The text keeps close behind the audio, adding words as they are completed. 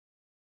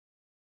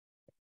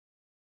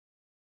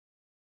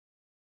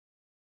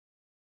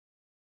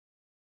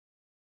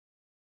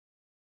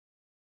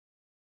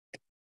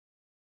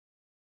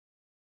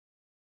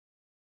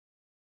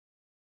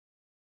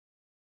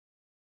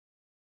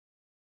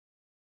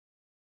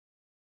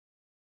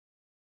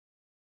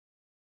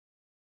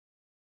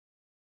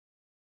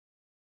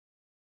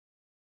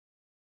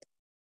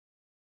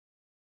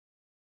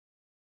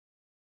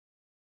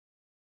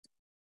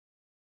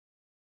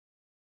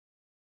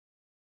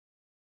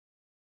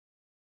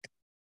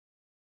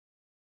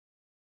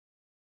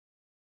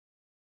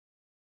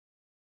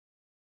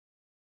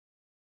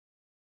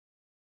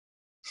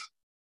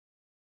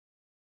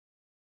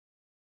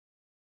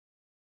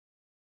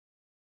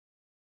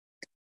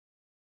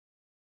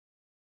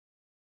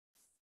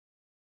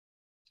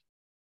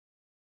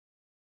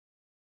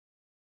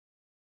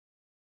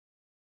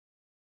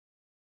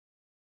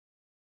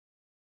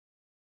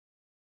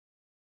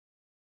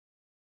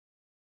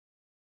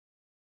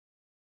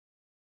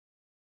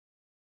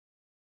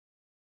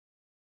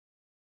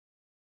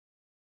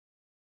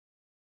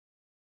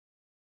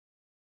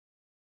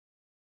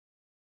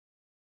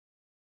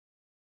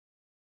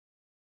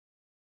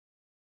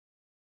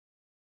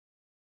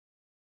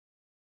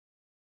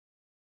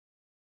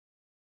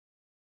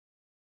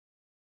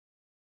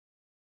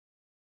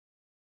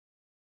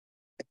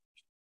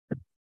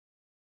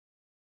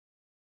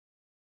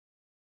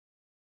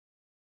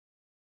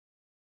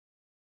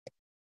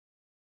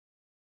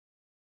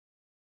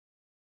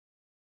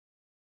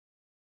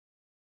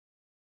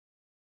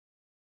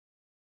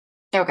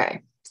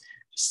Okay,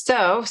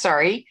 so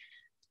sorry,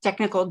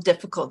 technical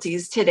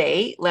difficulties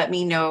today. Let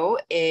me know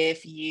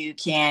if you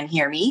can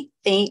hear me.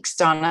 Thanks,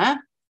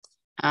 Donna.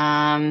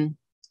 Um,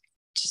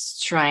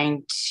 just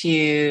trying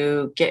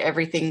to get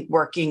everything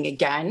working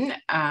again.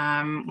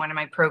 One of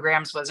my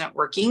programs wasn't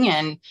working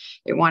and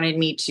it wanted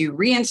me to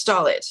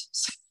reinstall it.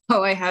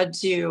 So I had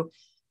to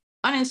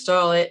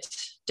uninstall it,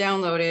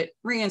 download it,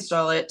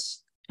 reinstall it,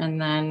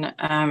 and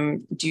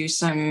then do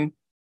some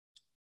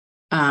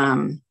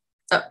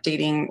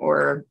updating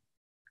or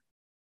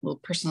little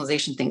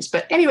personalization things.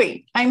 But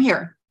anyway, I'm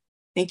here.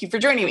 Thank you for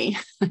joining me.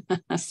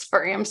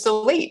 Sorry, I'm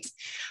so late.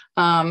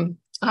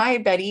 Hi,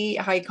 Betty.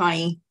 Hi,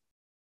 Connie.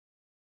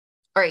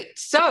 All right,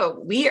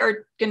 so we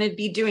are going to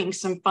be doing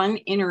some fun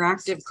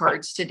interactive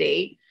cards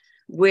today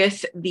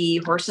with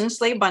the Horse and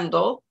Sleigh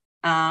bundle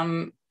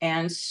and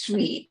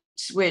suite,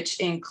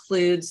 which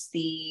includes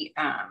the,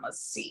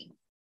 let's see,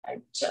 I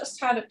just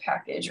had a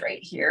package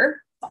right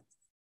here.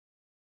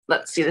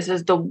 Let's see, this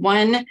is the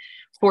One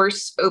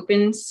Horse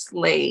Open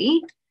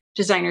Sleigh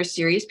Designer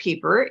Series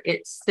paper.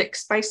 It's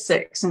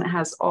 6x6 and it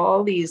has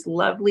all these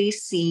lovely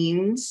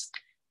scenes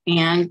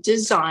and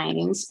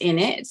designs in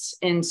it.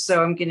 And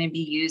so I'm going to be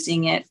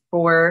using it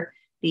for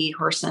the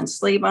Horse and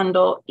Sleigh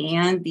bundle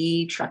and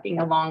the Trucking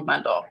Along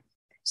bundle.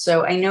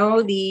 So I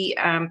know the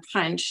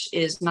punch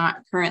is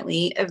not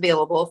currently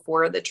available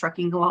for the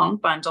Trucking Along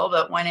bundle,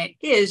 but when it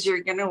is,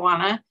 you're going to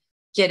want to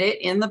get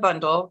it in the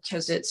bundle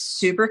because it's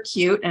super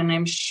cute. And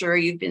I'm sure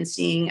you've been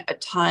seeing a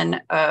ton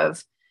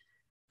of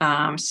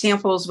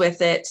samples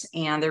with it,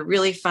 and they're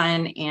really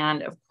fun.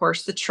 And of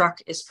course, the truck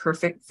is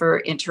perfect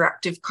for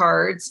interactive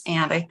cards,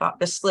 and I thought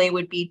the sleigh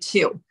would be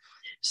too.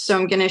 So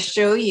I'm going to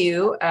show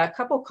you a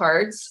couple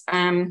cards,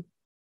 and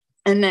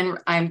then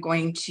I'm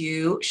going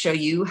to show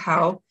you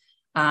how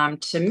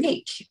to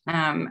make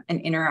an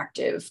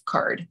interactive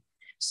card.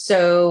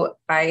 So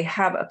I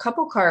have a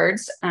couple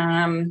cards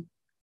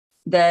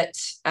that,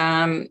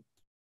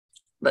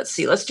 let's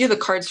see, let's do the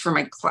cards for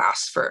my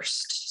class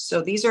first.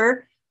 So these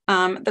are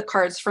the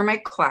cards for my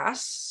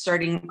class,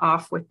 starting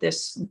off with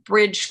this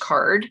bridge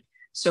card.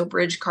 So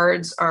bridge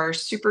cards are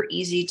super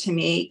easy to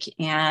make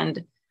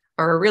and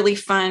are really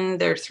fun.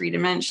 They're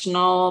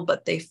three-dimensional,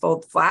 but they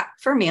fold flat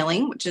for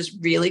mailing, which is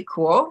really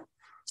cool.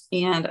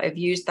 And I've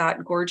used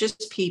that gorgeous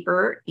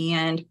paper,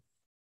 and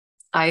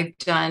I've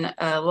done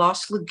a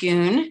Lost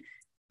Lagoon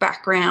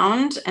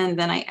background, and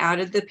then I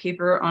added the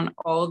paper on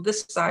all of the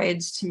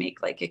sides to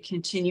make like a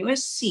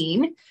continuous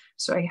scene.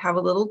 So I have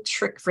a little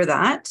trick for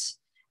that.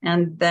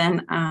 And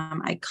then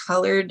I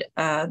colored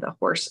the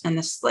horse and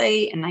the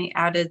sleigh, and I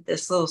added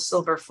this little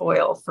silver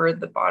foil for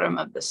the bottom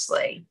of the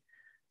sleigh.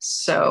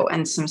 So,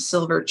 and some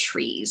silver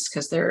trees,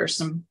 because there are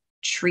some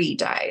tree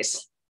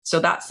dies.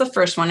 So that's the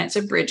first one. It's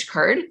a bridge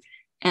card.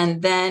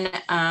 And then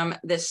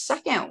the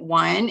second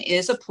one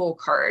is a pull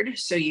card.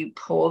 So you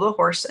pull the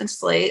horse and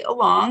sleigh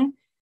along,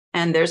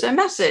 and there's a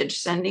message: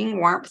 sending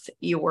warmth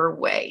your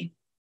way.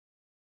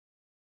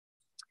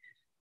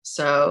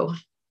 So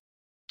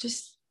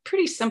just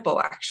pretty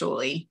simple,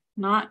 actually,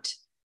 not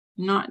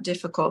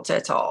difficult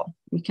at all.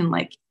 We can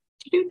like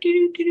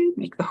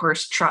make the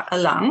horse trot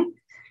along.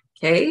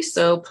 Okay,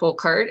 so pull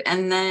card.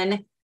 And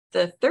then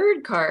the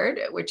third card,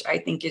 which I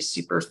think is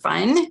super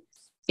fun,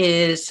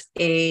 is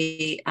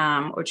a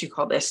what do you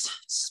call this?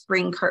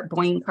 Spring card,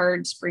 boing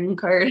card, spring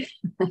card.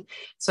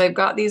 So I've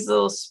got these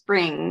little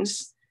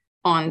springs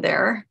on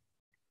there.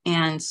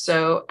 And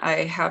so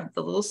I have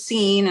the little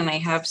scene, and I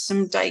have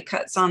some die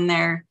cuts on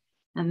there.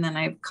 And then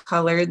I've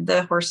colored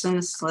the horse and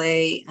the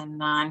sleigh, and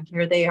then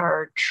here they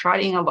are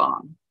trotting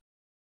along.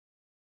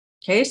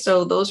 Okay,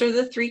 so those are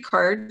the three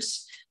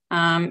cards.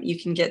 You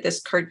can get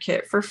this card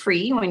kit for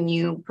free when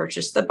you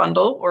purchase the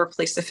bundle or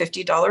place a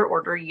 $50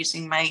 order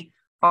using my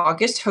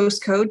August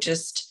host code.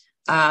 Just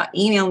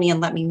email me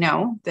and let me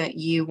know that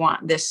you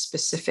want this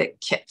specific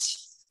kit.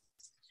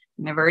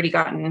 And I've already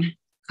gotten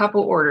a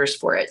couple orders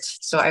for it.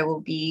 So I will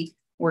be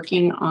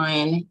working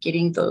on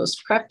getting those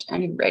prepped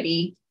and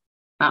ready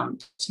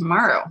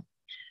tomorrow.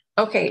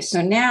 Okay,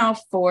 so now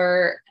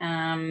for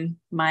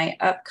my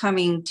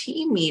upcoming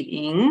team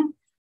meeting,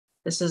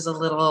 this is a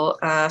little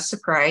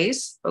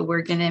surprise, but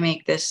we're going to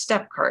make this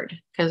step card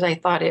because I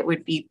thought it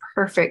would be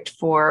perfect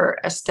for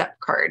a step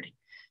card.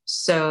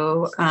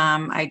 So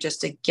I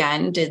just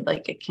again did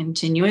like a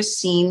continuous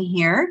scene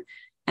here,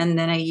 and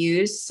then I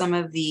used some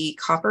of the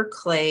copper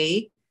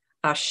clay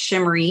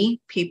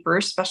shimmery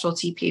paper,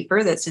 specialty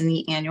paper that's in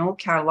the annual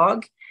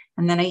catalog.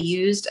 And then I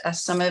used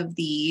some of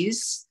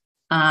these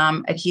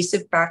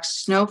adhesive back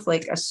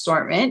snowflake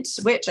assortment,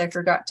 which I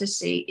forgot to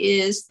say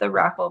is the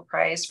raffle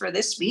prize for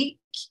this week.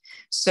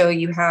 So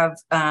you have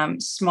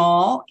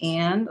small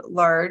and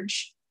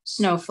large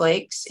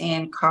snowflakes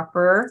in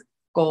copper,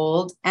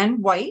 gold,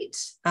 and white,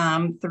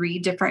 3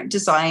 different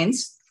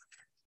designs.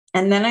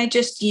 And then I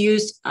just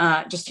used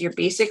just your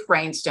basic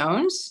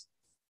rhinestones,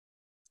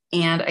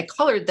 and I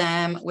colored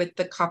them with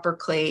the copper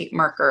clay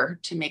marker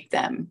to make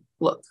them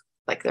look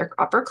like they're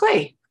copper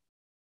clay.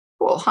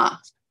 Cool, huh?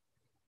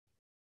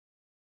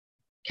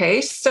 Okay,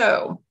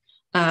 so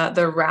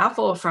The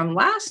raffle from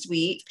last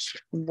week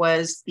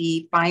was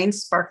the Fine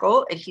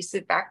Sparkle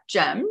Adhesive Back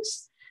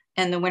Gems.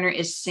 And the winner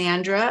is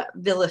Sandra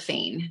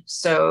Villafane.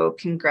 So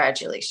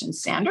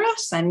congratulations, Sandra.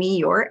 Send me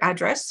your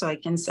address so I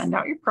can send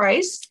out your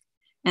prize.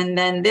 And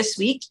then this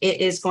week,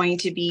 it is going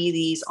to be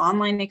these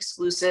online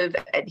exclusive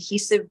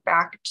adhesive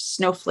backed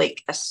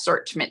snowflake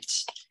assortment.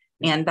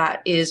 And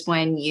that is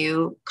when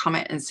you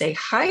comment and say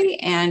hi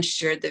and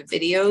share the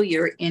video,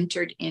 you're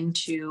entered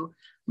into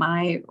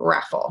my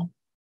raffle.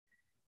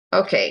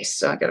 Okay,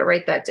 so I got to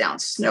write that down.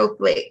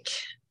 Snowflake.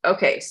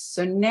 Okay,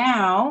 so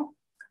now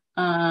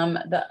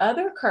the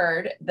other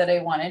card that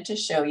I wanted to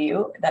show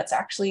you that's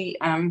actually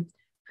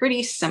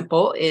pretty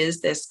simple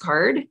is this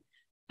card.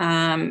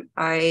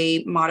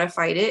 I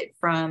modified it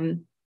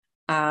from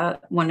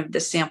one of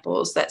the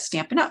samples that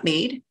Stampin' Up!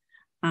 Made.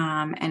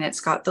 And it's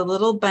got the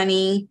little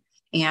bunny,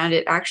 and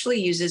it actually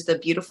uses the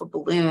beautiful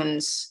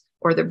balloons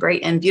or the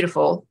Bright and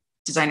Beautiful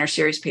designer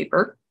series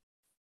paper.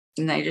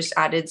 And I just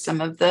added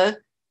some of the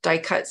die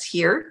cuts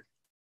here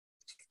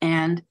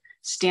and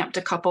stamped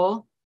a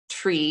couple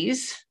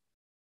trees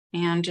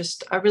and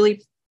just a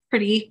really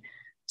pretty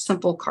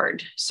simple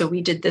card. So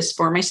we did this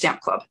for my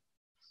stamp club.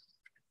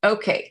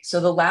 Okay, so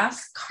the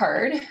last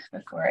card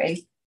before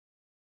I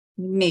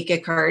make a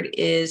card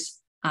is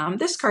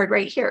this card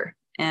right here.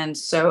 And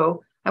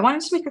so I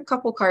wanted to make a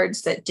couple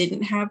cards that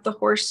didn't have the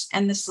horse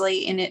and the sleigh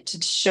in it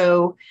to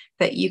show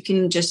that you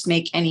can just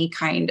make any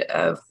kind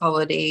of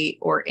holiday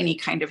or any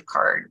kind of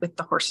card with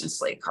the horse and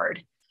sleigh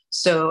card.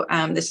 So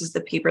this is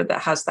the paper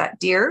that has that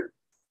deer.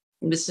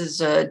 This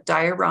is a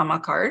diorama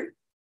card.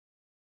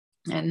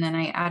 And then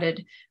I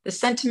added the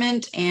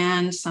sentiment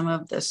and some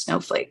of the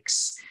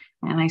snowflakes.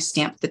 And I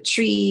stamped the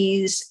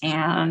trees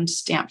and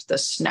stamped the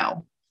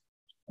snow.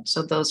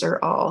 So those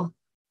are all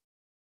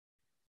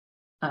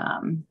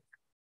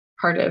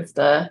part of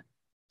the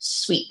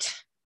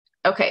suite.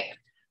 Okay,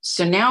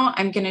 so now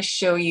I'm going to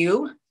show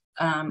you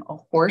a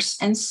horse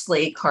and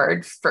sleigh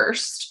card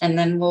first, and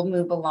then we'll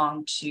move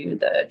along to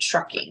the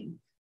trucking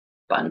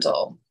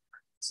bundle.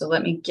 So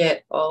let me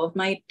get all of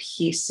my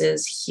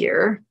pieces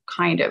here.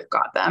 Kind of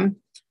got them.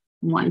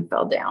 One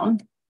fell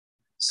down.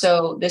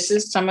 So this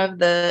is some of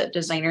the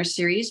designer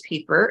series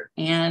paper.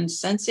 And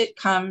since it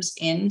comes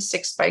in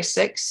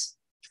 6x6,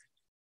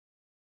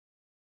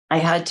 I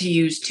had to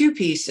use two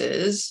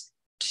pieces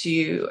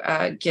to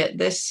get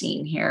this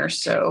scene here.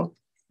 So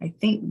I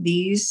think do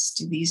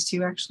these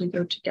two actually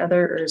go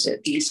together, or is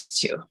it these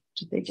two?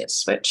 Did they get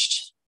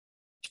switched?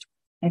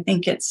 I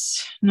think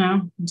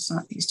no, it's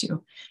not these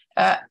two.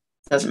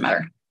 Doesn't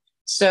matter.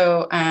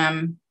 So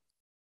I'm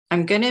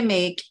gonna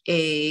make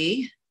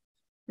a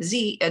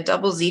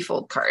double Z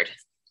fold card.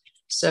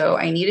 So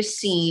I need a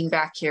scene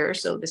back here.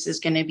 So this is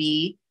gonna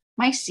be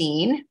my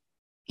scene.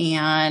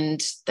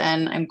 And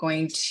then I'm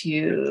going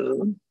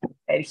to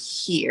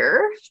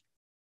adhere.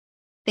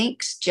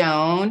 Thanks,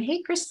 Joan.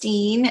 Hey,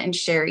 Christine and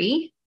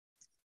Sherry.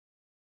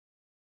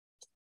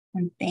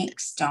 And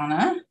thanks,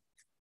 Donna.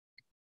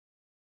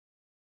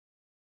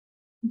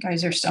 You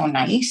guys are so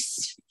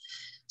nice.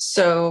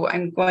 So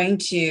I'm going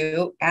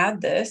to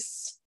add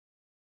this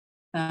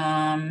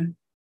to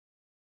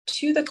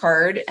the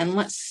card. And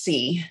let's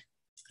see.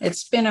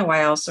 It's been a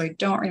while, so I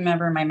don't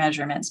remember my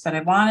measurements, but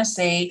I want to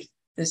say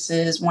this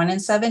is 1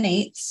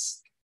 7/8.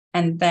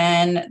 And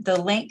then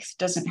the length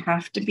doesn't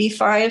have to be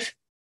 5.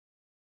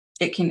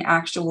 It can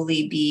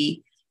actually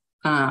be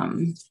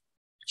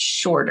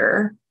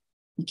shorter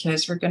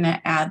because we're going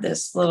to add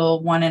this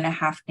little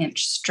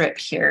 1.5-inch strip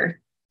here.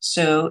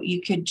 So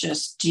you could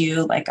just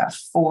do like a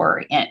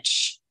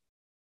 4-inch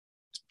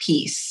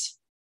piece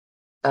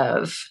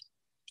of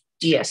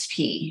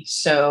DSP.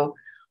 So,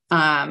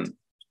 and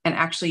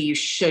actually you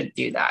should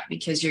do that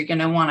because you're going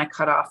to want to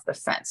cut off the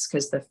fence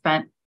because the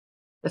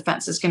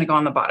fence is going to go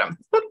on the bottom.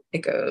 Boop, it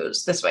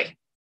goes this way.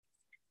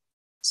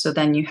 So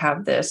then you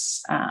have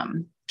this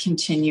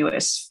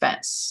continuous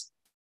fence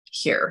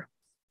here.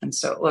 And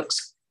so it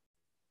looks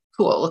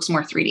cool. It looks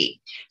more 3D.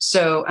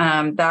 So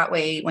that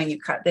way, when you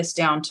cut this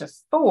down to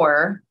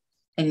 4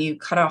 and you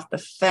cut off the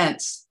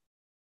fence,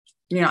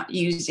 you're not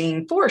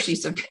using 4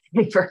 sheets of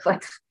paper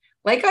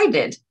like I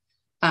did.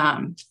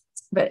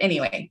 But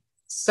anyway,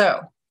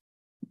 so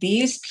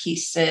these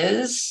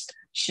pieces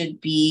should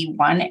be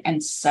 1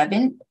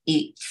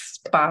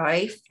 7/8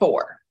 by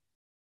 4.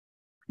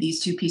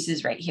 These two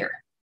pieces right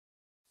here.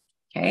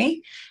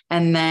 Okay.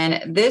 And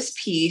then this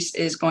piece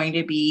is going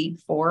to be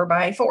 4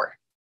 by 4.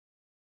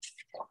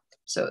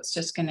 So it's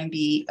just going to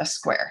be a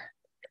square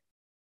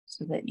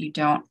so that you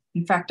don't,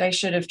 in fact, I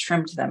should have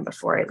trimmed them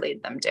before I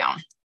laid them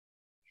down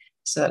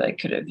so that I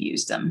could have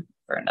used them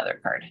for another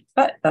card,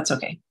 but that's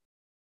okay.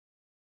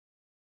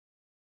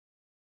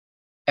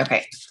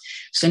 Okay.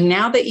 So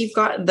now that you've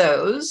got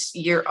those,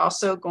 you're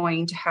also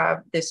going to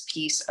have this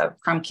piece of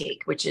crumb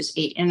cake, which is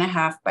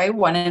 8.5 by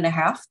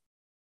 1.5.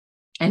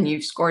 And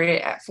you've scored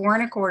it at 4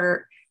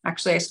 1/4.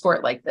 Actually, I score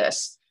it like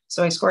this.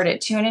 So I scored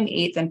it 2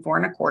 1/8 and 4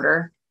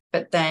 1/4,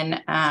 but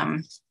then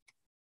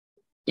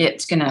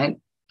it's going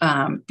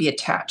to be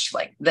attached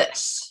like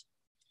this.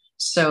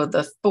 So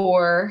the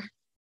 4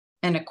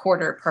 and a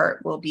quarter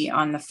part will be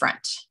on the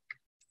front.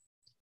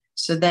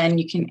 So then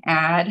you can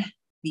add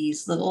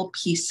these little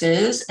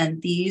pieces,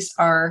 and these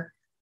are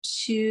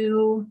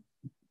 2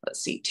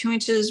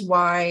 inches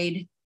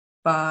wide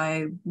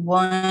by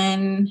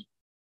 1,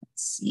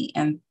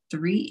 and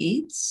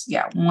 3/8.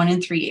 Yeah,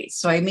 1 3/8.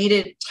 So I made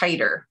it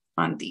tighter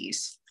on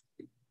these.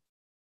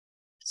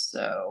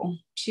 So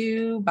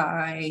 2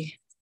 by,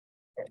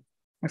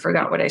 I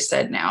forgot what I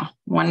said now,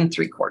 1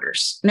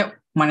 3/4. No,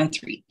 1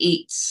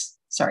 3/8.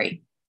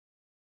 Sorry.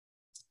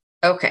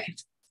 Okay.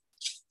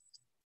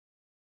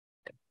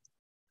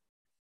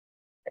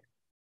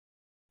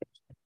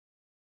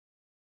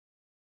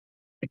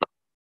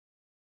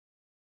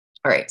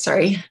 All right,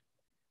 sorry.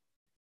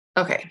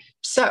 Okay,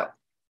 so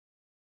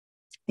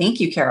thank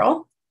you,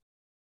 Carol.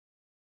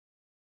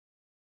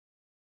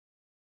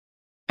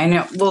 I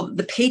know, well,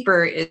 the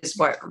paper is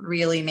what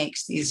really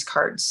makes these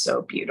cards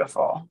so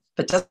beautiful,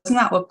 but doesn't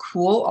that look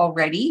cool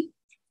already?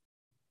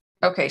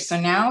 Okay, so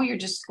now you're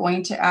just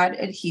going to add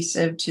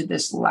adhesive to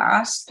this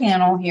last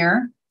panel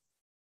here.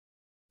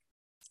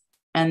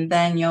 And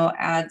then you'll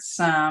add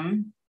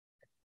some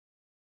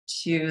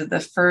to the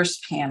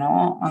first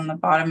panel on the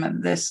bottom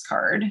of this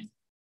card.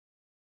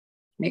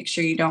 Make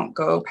sure you don't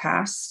go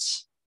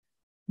past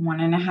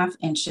 1.5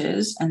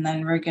 inches. And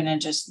then we're gonna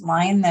just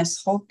line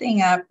this whole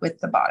thing up with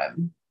the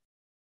bottom.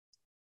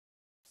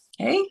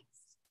 Okay.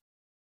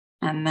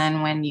 And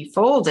then when you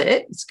fold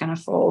it, it's gonna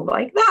fold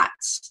like that.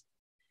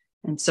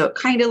 And so it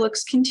kind of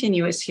looks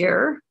continuous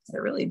here. It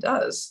really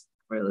does.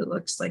 It really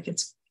looks like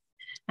it's,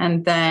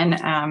 and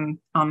then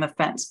on the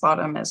fence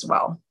bottom as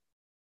well.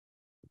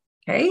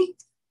 Okay,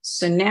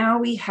 so now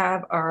we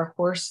have our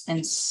horse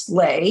and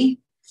sleigh.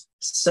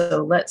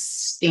 So let's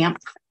stamp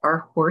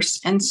our horse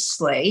and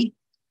sleigh.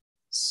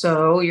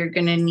 So you're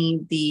gonna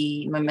need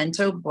the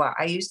Memento Black.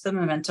 I use the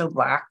Memento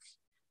Black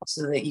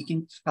so that you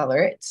can color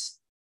it.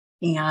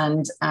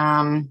 And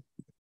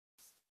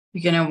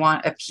you're gonna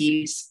want a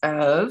piece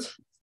of,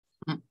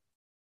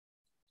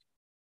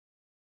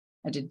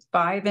 I did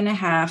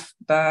 5.5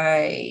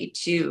 by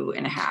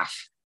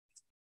 2.5.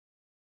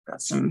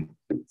 Got some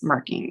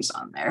markings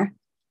on there.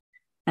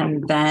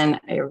 And then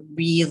I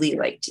really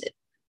like to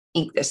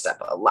ink this up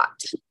a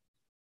lot.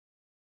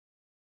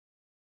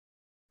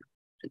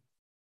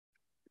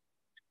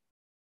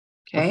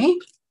 Okay.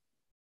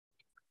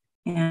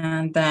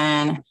 And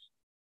then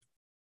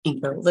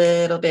ink a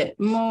little bit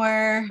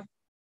more.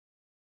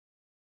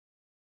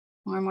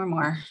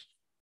 More.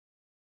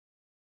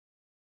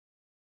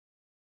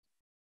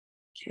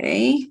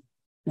 Okay.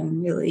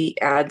 And really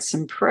add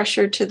some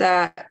pressure to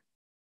that.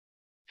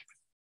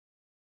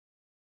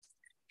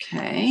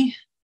 Okay.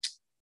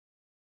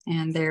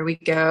 And there we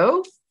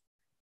go.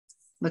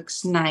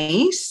 Looks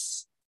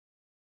nice.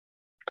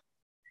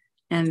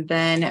 And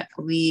then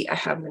we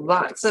have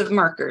lots of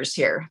markers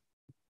here.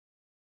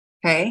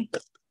 Okay.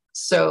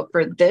 So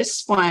for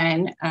this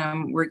one,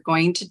 we're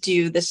going to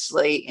do the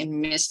sleigh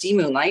in Misty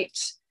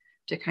Moonlight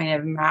to kind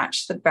of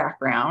match the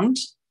background.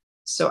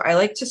 So I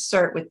like to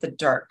start with the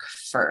dark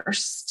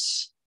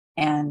first.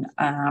 And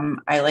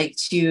I like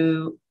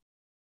to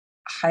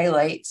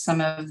highlight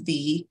some of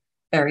the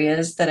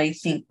areas that I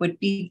think would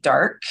be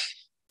dark.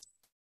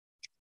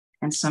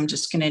 And so I'm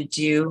just going to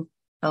do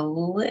a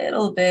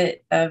little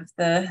bit of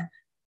the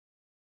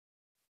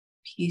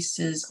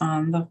pieces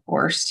on the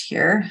horse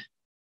here.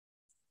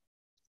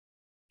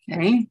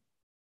 Okay.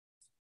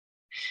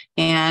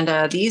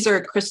 And these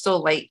are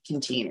crystal light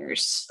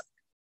containers.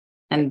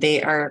 And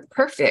they are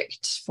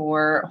perfect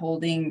for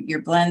holding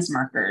your blends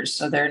markers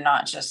so they're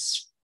not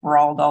just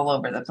sprawled all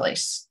over the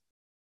place.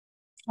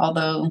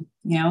 Although,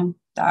 you know,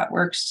 that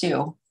works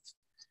too.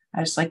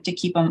 I just like to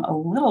keep them a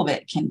little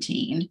bit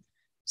contained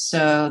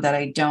so that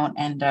I don't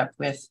end up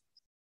with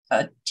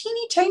a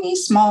teeny tiny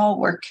small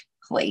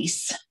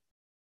workplace.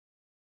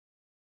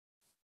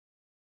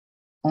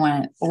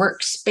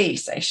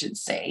 Workspace, I should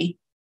say,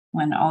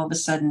 when all of a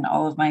sudden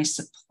all of my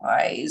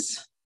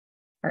supplies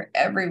are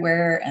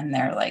everywhere and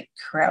they're like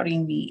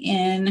crowding me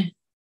in.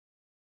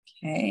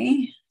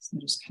 Okay, so I'm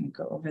just gonna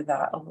go over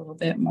that a little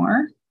bit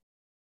more.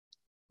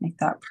 Make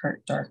that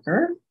part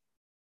darker.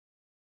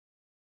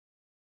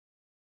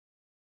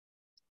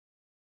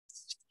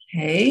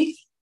 Okay,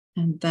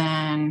 and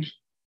then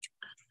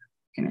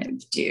I'm gonna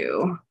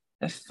do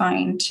the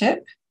fine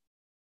tip.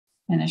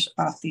 Finish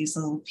off these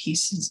little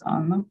pieces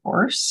on the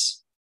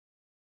horse.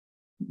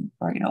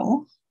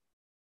 Bridle.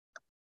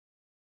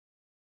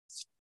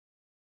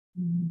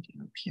 Do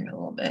up here a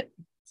little bit.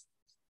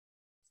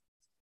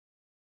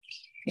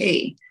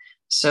 Okay,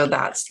 so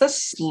that's the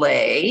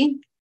sleigh.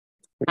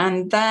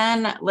 And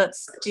then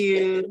let's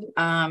do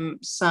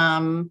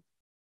some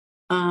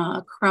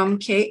crumb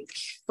cake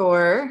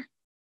for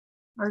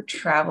our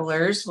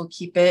travelers. We'll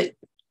keep it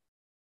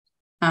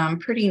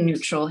pretty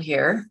neutral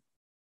here.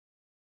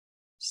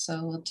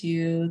 So we'll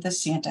do the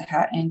Santa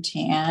hat in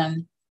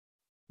tan.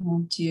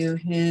 We'll do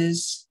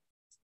his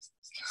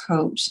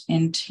coat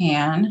in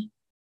tan.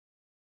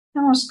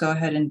 And we'll just go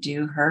ahead and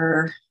do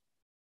her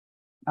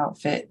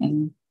outfit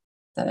in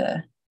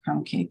the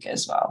crumb cake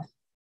as well.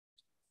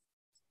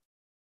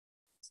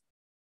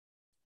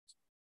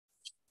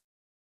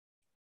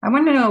 I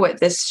want to know what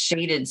this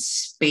shaded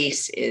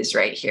space is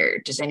right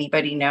here. Does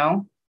anybody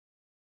know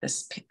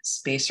this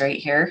space right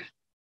here?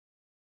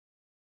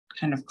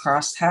 Kind of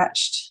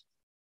cross-hatched.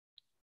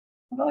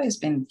 I've always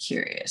been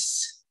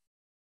curious.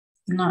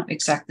 I'm not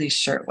exactly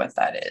sure what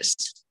that is.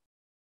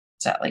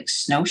 Is that like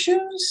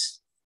snowshoes?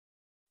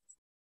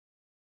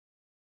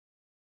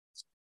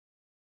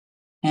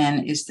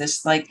 And is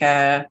this like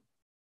a,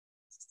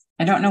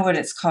 I don't know what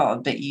it's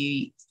called, but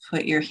you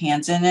put your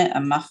hands in it,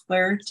 a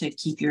muffler to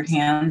keep your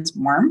hands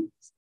warm?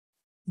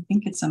 I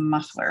think it's a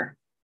muffler.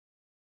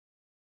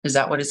 Is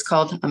that what it's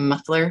called? A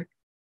muffler?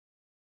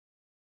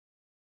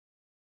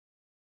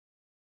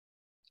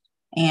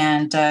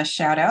 And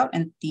shout out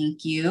and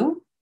thank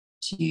you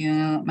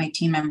to my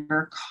team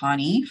member,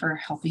 Connie, for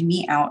helping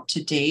me out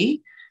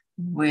today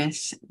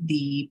with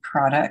the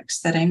products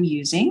that I'm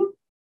using.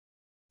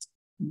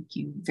 Thank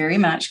you very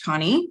much,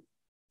 Connie.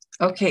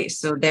 Okay,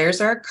 so there's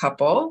our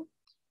couple.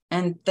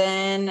 And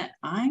then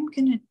I'm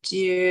gonna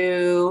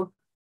do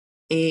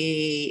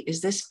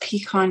is this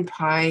pecan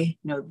pie?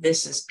 No,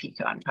 this is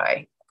pecan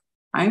pie.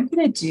 I'm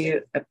gonna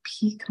do a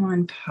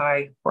pecan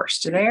pie horse.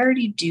 Did I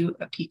already do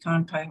a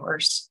pecan pie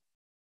horse?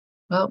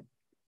 Well,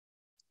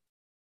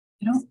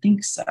 I don't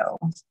think so.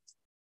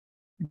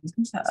 I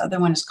think the other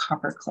one is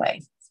copper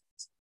clay.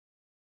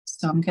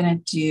 So I'm gonna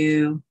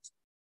do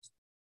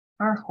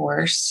our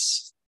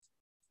horse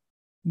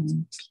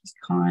in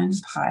pecan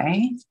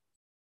pie.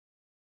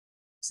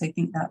 So I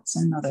think that's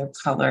another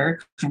color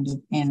kind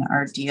of in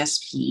our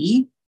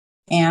DSP.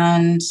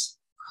 And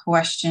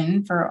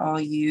question for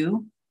all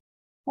you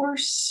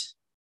horse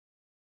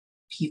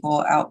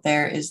people out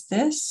there is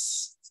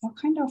this, what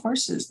kind of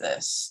horse is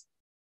this?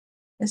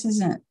 This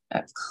isn't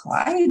a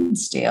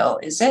Clydesdale,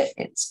 is it?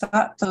 It's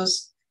got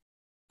those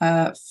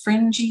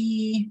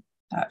fringy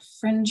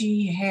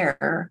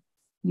hair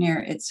near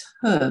its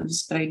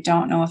hooves, but I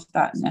don't know if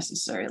that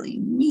necessarily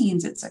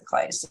means it's a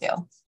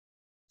Clydesdale.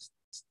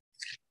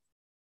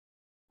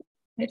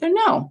 I don't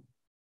know.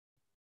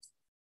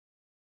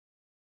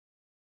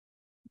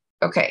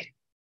 Okay.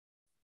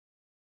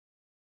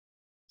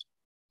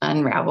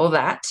 Unravel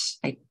that.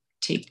 I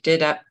taped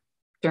it up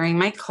during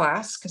my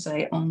class because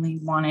I only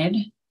wanted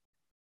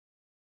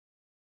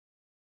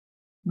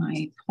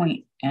my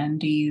point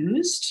end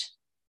used.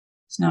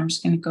 So now I'm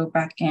just going to go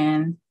back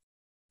in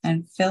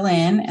and fill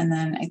in, and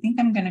then I think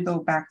I'm going to go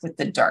back with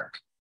the dark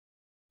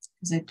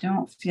because I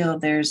don't feel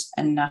there's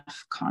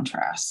enough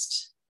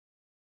contrast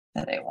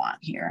that I want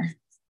here.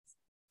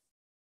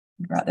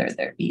 I'd rather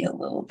there be a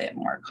little bit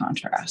more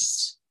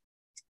contrast.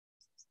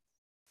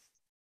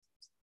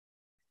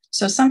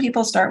 So some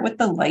people start with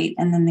the light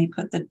and then they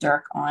put the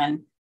dark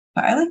on,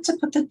 but I like to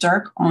put the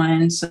dark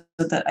on so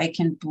that I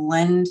can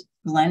blend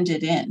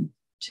it in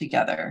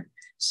together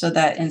so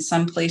that in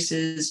some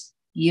places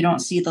you don't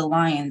see the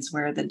lines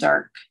where the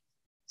dark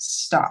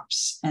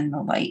stops and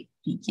the light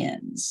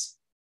begins,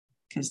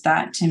 because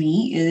that to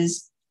me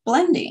is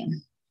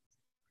blending.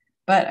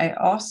 But I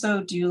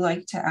also do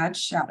like to add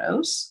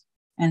shadows.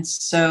 And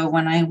so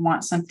when I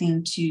want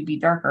something to be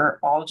darker,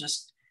 I'll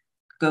just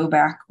go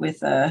back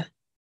with the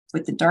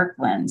dark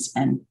lens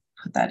and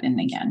put that in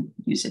again,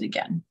 use it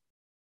again.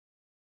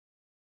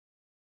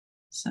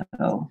 So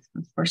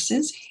the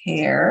horse's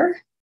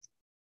hair.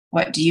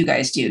 What do you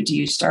guys do? Do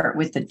you start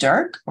with the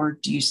dark or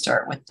do you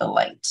start with the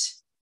light?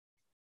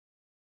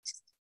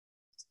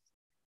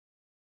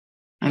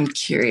 I'm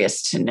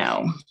curious to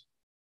know.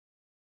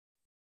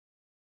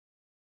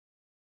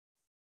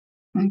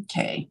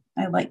 Okay,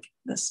 I like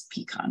this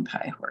pecan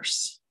pie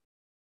horse.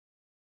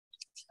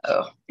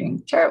 Oh,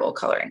 doing terrible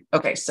coloring.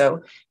 Okay,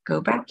 so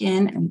go back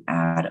in and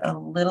add a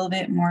little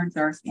bit more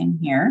dark in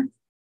here.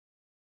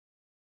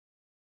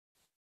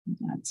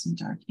 Add some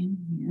dark in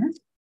here.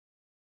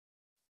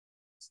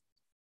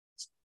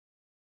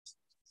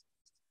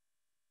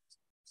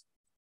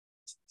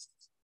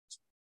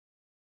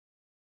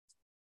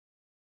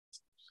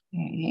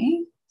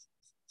 Okay.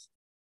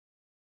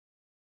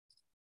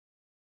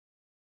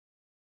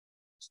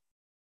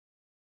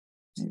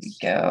 There we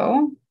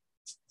go.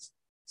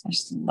 I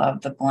just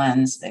love the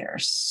blends. They are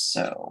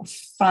so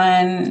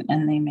fun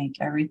and they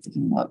make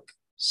everything look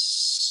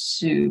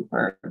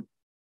super,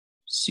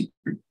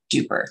 super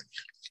duper.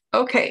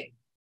 Okay,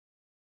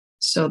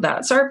 so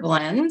that's our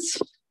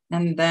blends.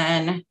 And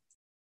then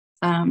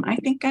I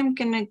think I'm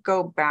gonna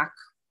go back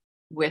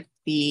with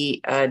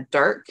the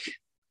dark.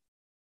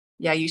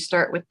 Yeah, you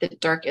start with the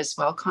dark as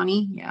well,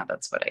 Connie? Yeah,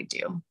 that's what I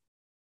do.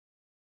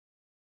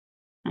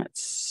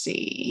 Let's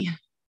see.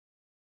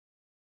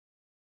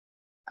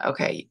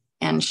 Okay,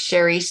 and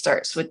Sherry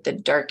starts with the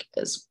dark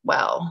as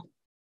well.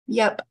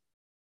 Yep.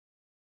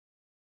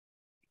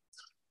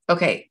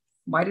 Okay,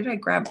 why did I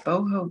grab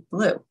boho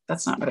blue?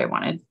 That's not what I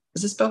wanted.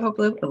 Is this boho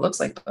blue? It looks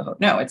like boho.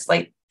 No, it's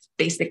like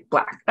basic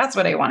black. That's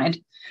what I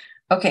wanted.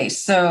 Okay,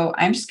 so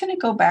I'm just gonna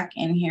go back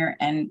in here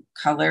and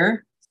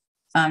color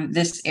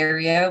this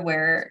area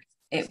where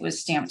it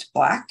was stamped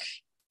black.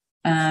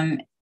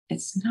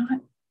 It's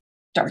not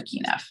dark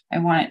enough. I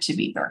want it to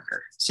be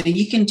darker. So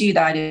you can do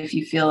that if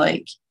you feel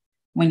like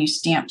when you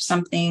stamp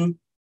something,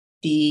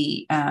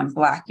 the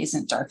black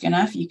isn't dark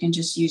enough, you can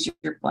just use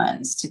your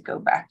blends to go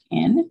back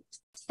in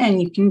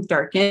and you can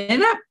darken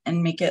it up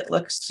and make it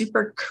look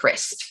super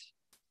crisp.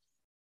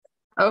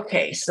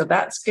 Okay, so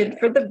that's good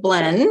for the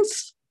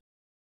blends.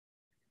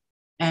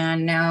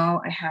 And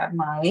now I have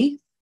my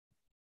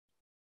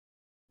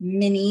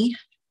mini,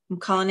 I'm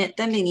calling it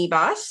the mini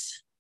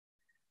boss,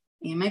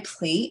 and my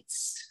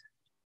plates.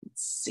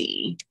 Let's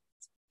see,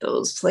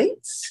 those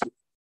plates.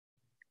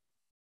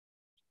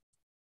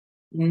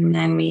 And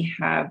then we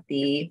have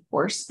the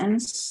horse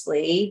and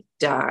sleigh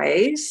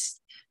dies.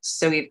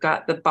 So we've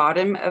got the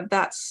bottom of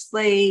that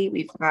sleigh.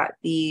 We've got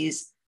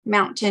these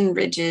mountain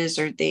ridges,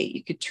 or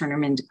you could turn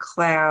them into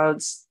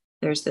clouds.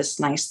 There's this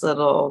nice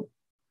little,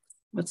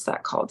 what's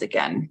that called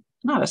again?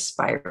 Not a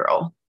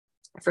spiral.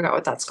 I forgot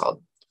what that's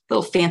called.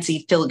 Little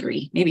fancy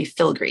filigree, maybe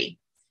filigree.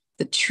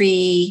 The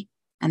tree,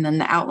 and then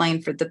the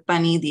outline for the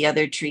bunny, the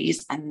other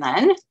trees, and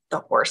then the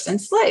horse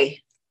and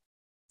sleigh.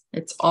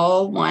 It's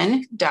all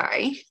one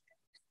die.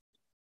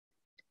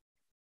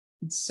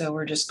 And so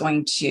we're just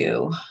going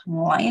to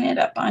line it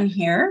up on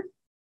here.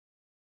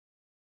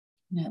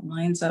 And it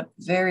lines up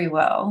very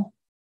well.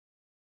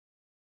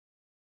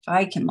 If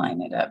I can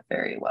line it up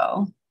very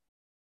well.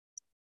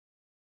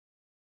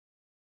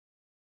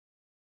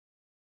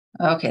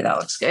 Okay, that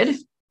looks good.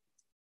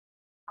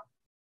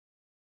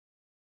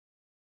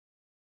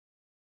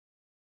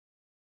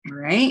 All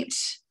right,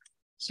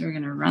 so we're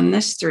gonna run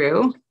this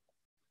through.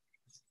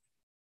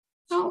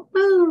 Don't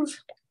move.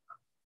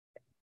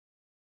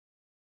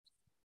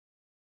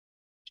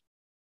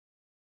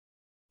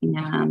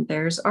 And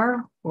there's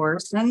our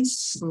horse and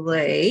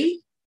sleigh.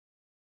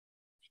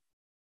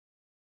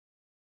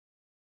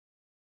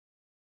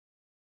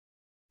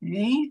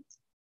 Okay.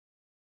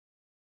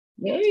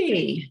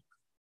 Yay.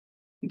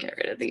 Get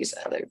rid of these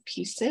other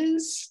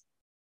pieces.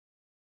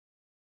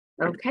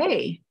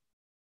 Okay.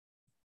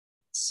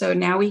 So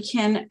now we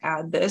can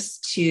add this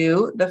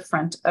to the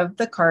front of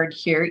the card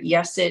here.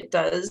 Yes, it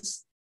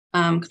does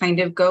kind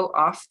of go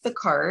off the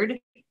card,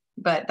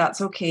 but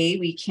that's okay.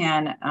 We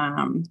can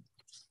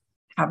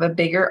have a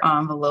bigger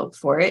envelope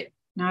for it.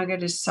 Now I got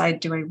to decide,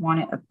 do I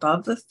want it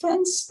above the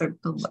fence or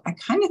below? I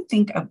kind of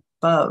think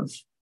above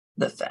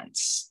the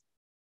fence.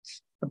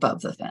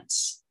 Above the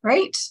fence,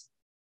 right?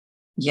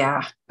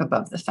 Yeah,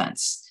 above the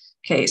fence.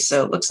 Okay,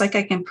 so it looks like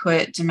I can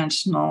put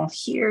dimensional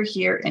here,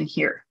 here, and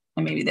here,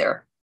 and maybe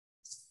there.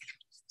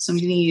 So I'm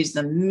going to use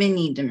the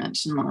mini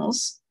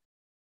dimensionals.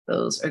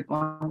 Those are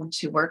going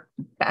to work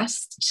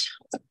best.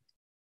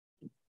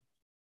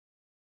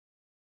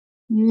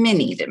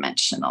 Mini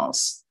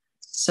dimensionals.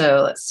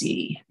 So let's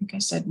see, I think I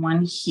said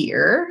one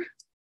here.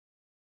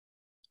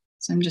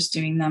 So I'm just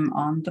doing them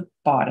on the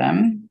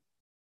bottom.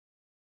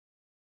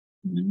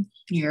 One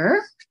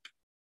here.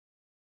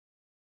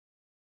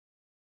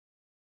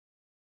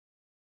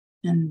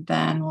 And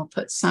then we'll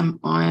put some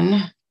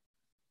on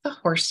the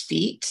horse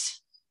feet.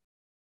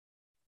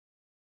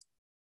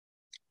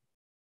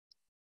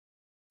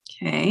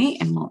 Okay,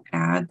 and we'll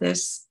add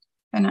this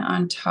kind of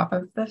on top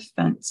of the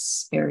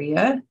fence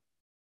area.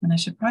 And I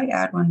should probably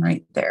add one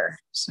right there.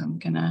 So I'm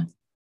gonna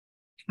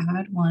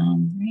add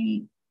one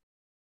right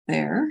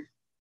there.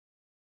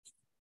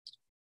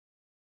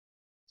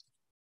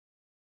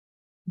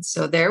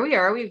 So there we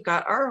are, we've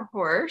got our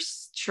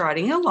horse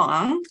trotting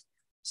along.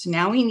 So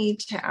now we need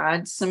to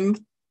add some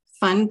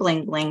fun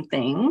bling bling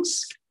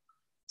things.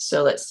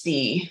 So let's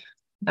see,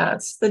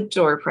 that's the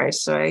door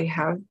prize. So I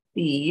have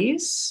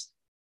these.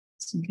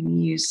 So I'm going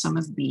to use some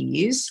of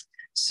these.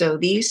 So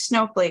these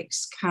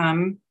snowflakes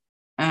come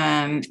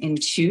in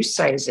 2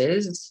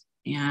 sizes,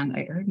 and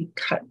I already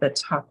cut the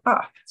top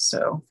off.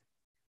 So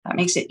that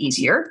makes it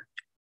easier.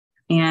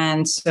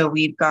 And so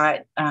we've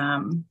got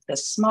the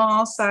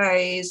small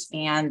size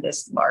and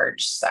this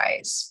large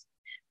size.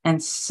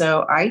 And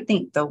so I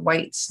think the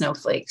white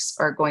snowflakes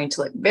are going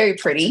to look very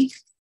pretty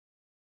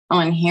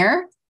on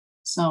here.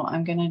 So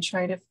I'm going to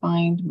try to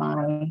find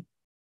my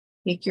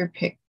take your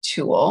pick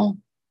tool.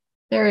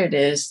 There it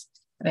is.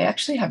 But I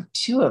actually have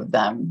 2 of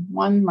them.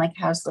 One like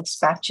has the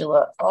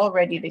spatula all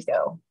ready to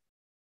go,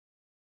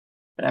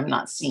 but I'm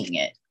not seeing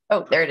it.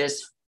 Oh, there it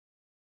is.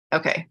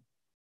 Okay.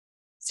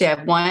 See, I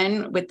have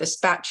one with the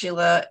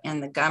spatula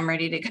and the gum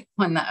ready to go,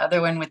 and the other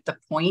one with the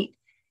point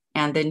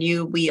and the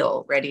new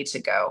wheel ready to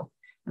go.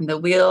 And the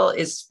wheel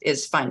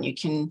is fun. You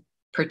can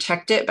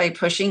protect it by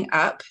pushing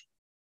up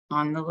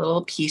on the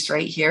little piece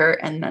right here,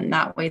 and then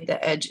that way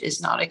the edge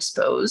is not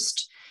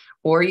exposed.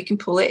 Or you can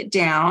pull it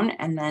down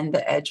and then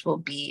the edge will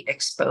be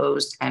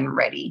exposed and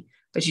ready.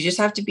 But you just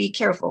have to be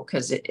careful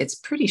because it's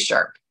pretty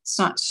sharp. It's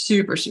not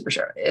super, super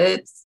sharp.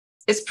 It's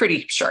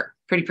pretty sharp,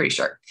 pretty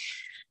sharp.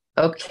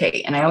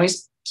 Okay, and I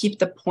always keep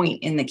the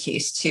point in the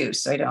case too,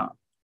 so I don't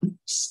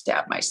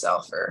stab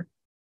myself or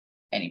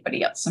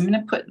anybody else. So I'm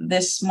gonna put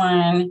this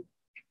one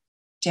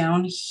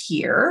down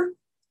here.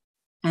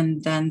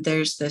 And then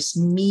there's this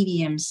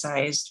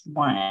medium-sized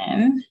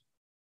one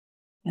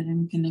that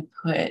I'm gonna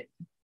put,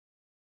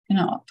 and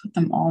I'll put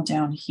them all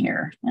down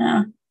here.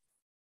 Yeah,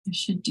 I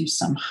should do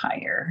some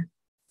higher.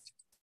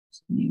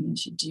 So maybe I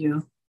should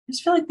do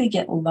just feel like they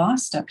get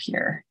lost up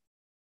here.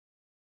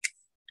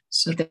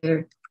 So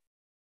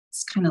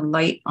it's kind of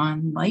light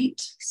on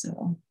light,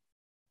 so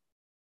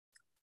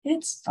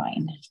it's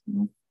fine.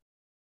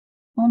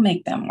 We'll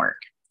make them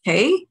work.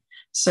 Okay,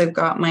 so I've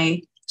got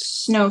my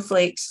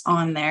snowflakes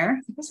on there.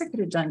 I guess I could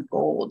have done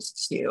gold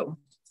too.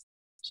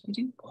 Should I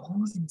do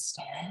gold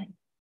instead?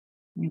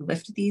 Can I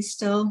lift these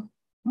still?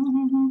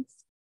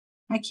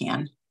 I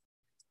can.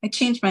 I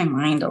changed my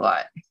mind a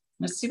lot.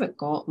 Let's see what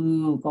gold,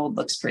 ooh, gold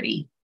looks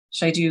pretty.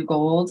 Should I do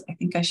gold? I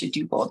think I should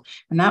do gold.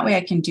 And that way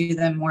I can do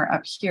them more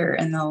up here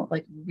and they'll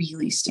like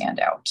really stand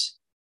out.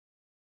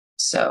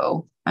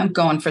 So I'm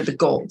going for the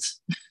gold.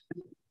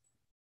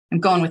 I'm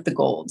going with the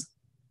gold.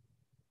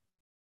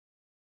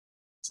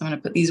 So I'm going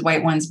to put these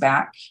white ones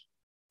back.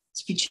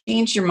 So if you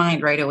change your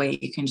mind right away,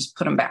 you can just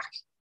put them back,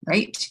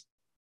 right?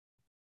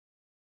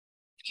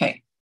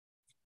 Okay.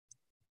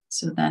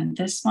 So then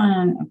this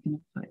one, I'm going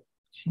to put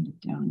kind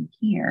of down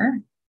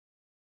here.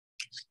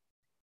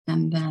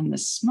 And then the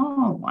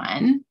small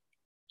one,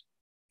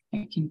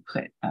 I can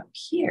put up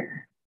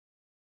here.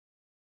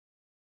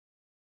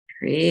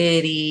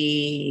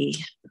 Pretty.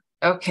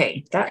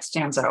 Okay, that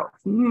stands out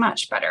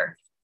much better.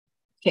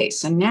 Okay,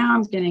 so now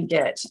I'm going to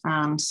get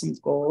some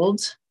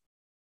gold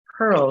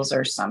pearls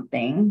or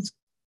something.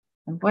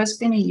 I was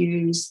going to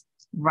use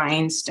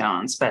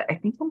rhinestones, but I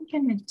think I'm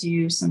going to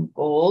do some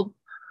gold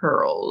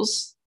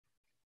pearls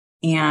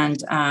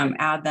and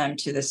add them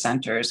to the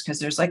centers because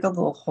there's like a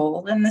little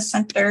hole in the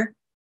center.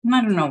 And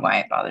I don't know why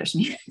it bothers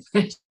me.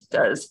 It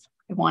does.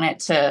 I want it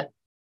to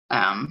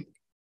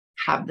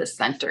have the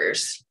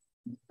centers.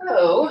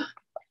 So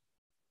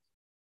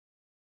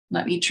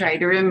let me try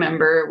to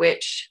remember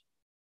which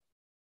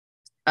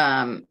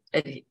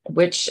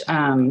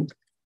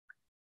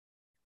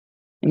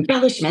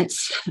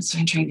embellishments, that's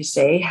what I'm trying to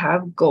say,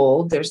 have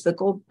gold. There's the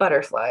gold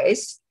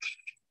butterflies,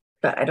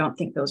 but I don't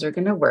think those are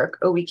going to work.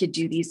 Oh, we could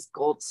do these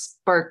gold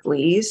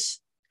sparklies.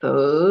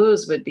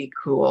 Those would be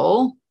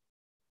cool.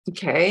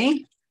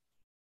 Okay,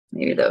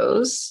 maybe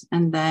those.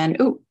 And then,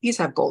 oh, these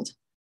have gold.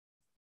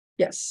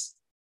 Yes.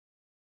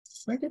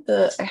 Where did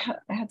I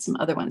had some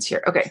other ones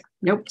here. Okay,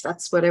 nope,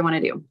 that's what I want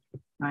to do.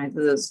 I have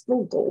those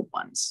little gold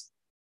ones.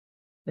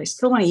 But I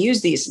still want to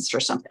use these for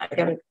something. I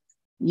got to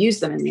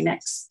use them in my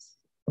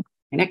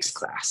next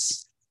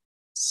class.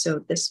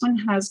 So this one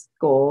has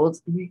gold.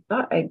 And I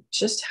thought I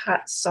just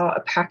saw a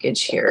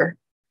package here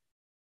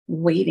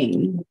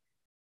waiting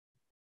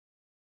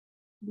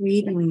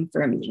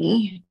for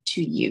me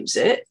to use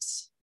it.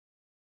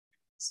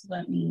 So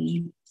let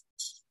me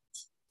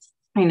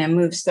kind of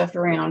move stuff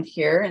around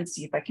here and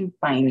see if I can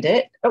find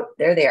it. Oh,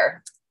 there they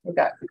are. I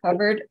got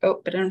covered.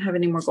 Oh, but I don't have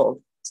any more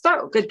gold.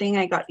 So good thing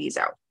I got these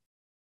out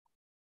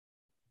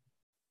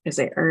because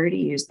I already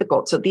used the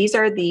gold. So these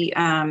are the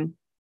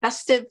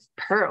festive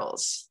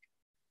pearls,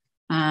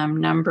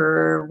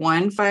 number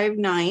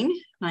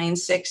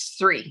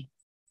 159963.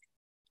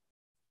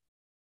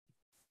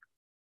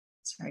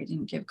 Sorry, I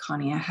didn't give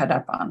Connie a heads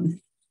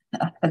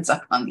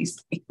up on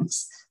these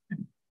things.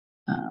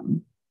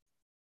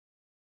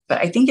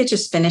 But I think it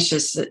just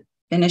finishes it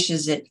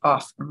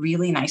off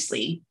really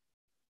nicely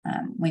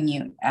when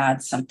you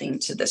add something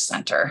to the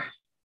center. I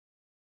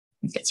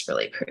think it's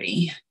really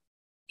pretty.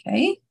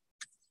 Okay.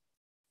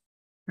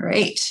 All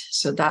right,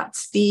 so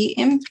that's the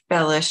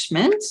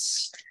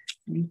embellishments.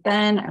 And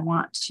then I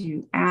want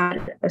to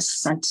add a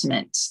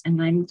sentiment,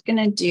 and I'm going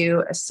to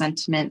do a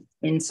sentiment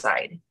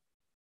inside.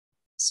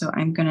 So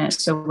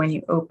when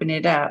you open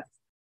it up,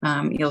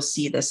 you'll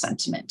see the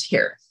sentiment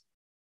here.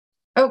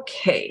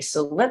 Okay,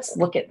 so let's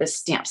look at the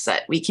stamp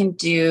set. We can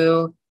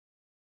do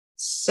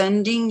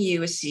sending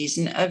you a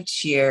season of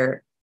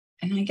cheer.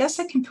 And I guess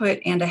I can put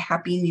and a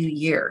happy new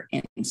year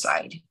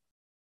inside.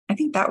 I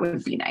think that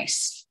would be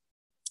nice.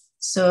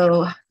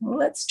 So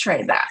let's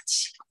try that.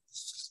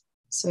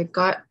 So I've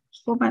got a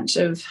whole bunch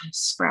of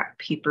scrap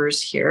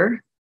papers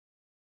here.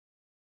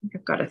 I think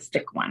I've got a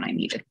thick one. I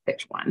need a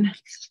thick one.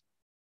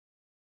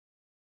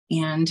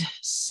 And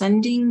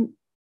sending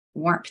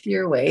warmth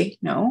your way.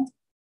 No.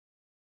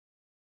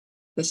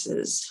 This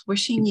is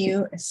wishing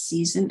you a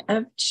season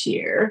of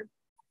cheer.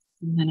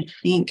 And then I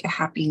think a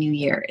happy new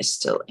year is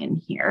still in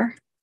here.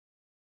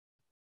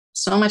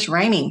 So much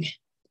rhyming.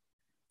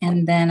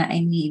 And then I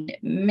need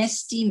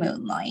misty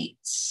moonlight.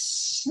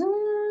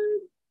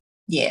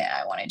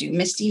 Yeah, I want to do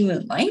misty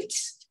moonlight.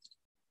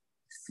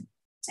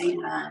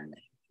 And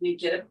we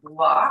get a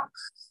block.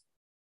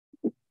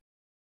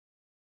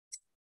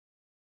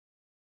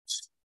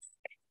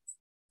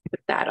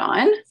 Put that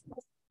on.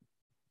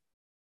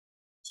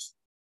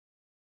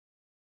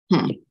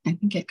 I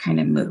think it kind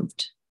of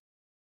moved.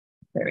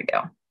 There we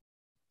go.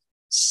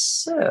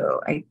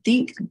 So I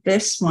think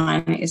this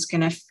one is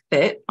going to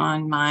fit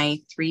on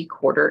my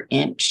 3/4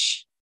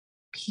 inch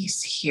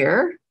piece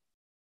here.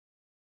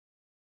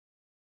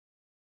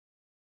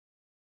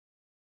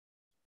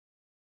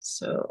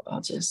 So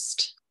I'll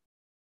just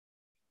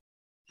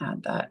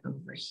add that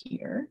over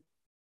here.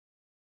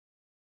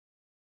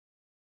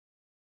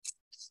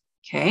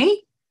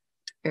 Okay,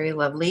 very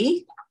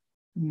lovely.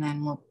 And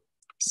then we'll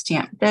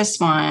stamp this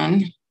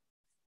one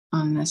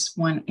on this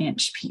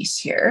 1-inch piece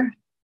here.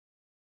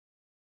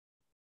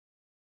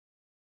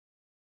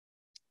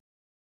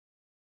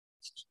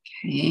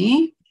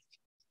 Okay.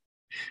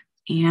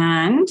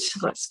 And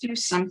let's do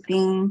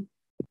something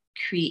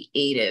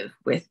creative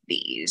with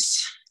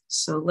these.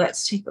 So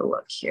let's take a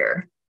look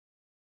here.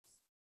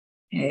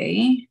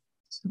 Okay.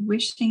 So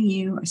wishing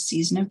you a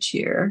season of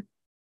cheer.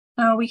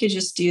 Oh, we could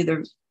just do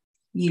the,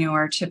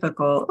 our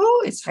typical,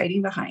 oh, it's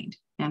hiding behind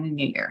and a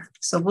new year.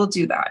 So we'll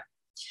do that.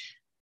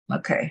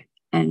 Okay.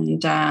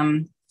 And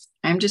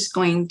I'm just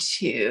going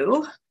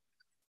to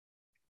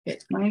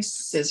get my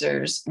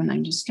scissors and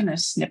I'm just going to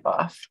snip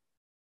off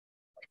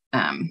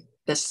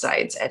the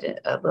sides at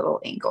a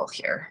little angle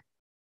here,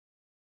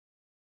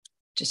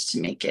 just to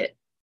make it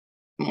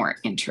more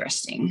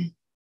interesting.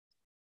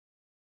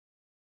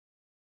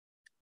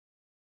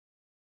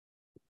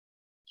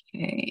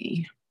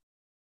 Okay.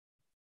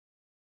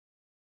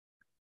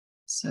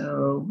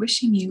 So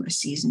wishing you a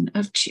season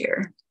of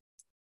cheer.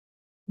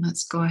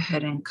 Let's go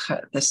ahead and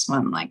cut this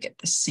one like at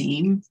the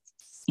same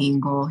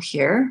angle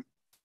here.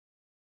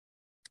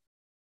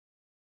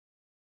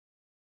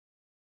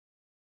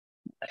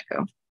 There we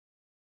go.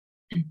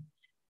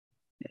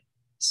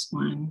 This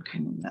one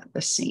kind of at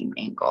the same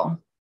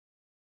angle.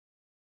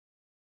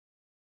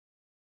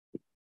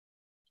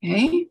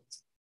 Okay,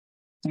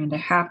 and a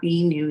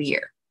happy new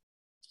year.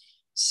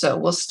 So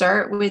we'll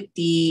start with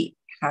the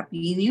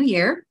happy new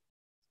year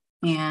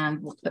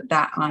and we'll put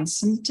that on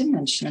some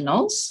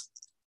dimensionals.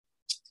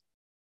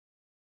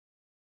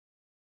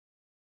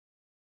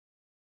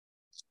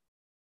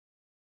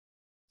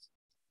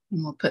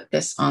 And we'll put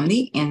this on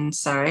the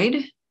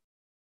inside.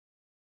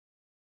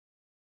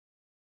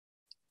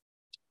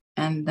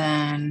 And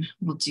then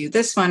we'll do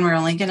this one. We're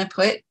only going to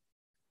put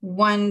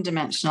one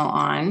dimensional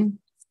on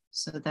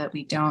so that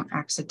we don't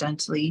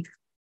accidentally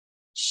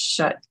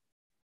shut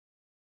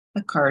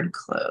the card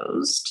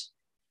closed.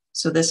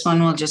 So this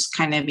one will just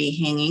kind of be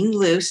hanging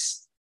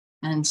loose.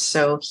 And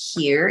so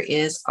here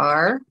is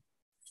our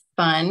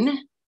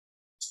fun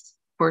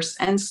Horse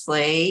and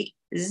Sleigh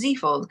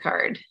Z-fold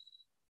card.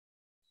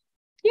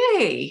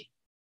 Yay!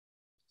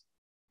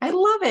 I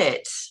love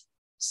it.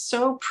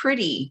 So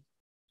pretty.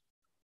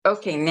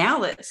 Okay, now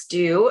let's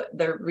do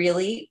the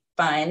really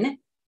fun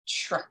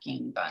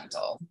trucking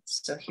bundle.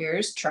 So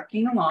here's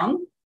trucking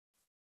along.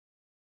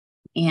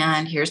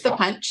 And here's the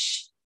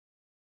punch.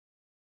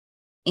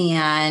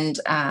 And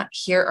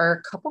here are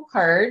a couple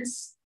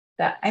cards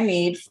that I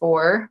made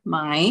for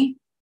my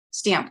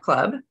stamp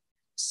club.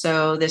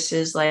 So this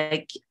is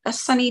like a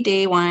sunny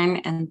day one.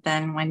 And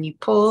then when you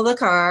pull the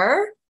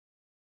card,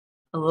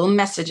 a little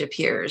message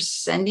appears,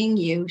 sending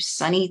you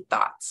sunny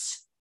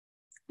thoughts.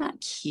 Isn't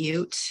that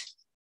cute?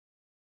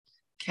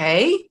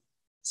 Okay,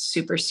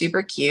 super,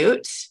 super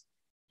cute.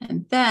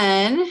 And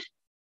then,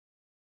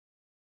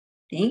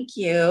 thank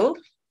you.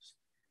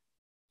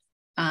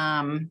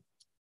 Oh,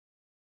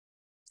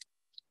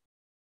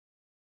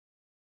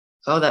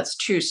 that's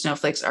true.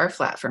 Snowflakes are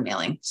flat for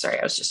mailing. Sorry,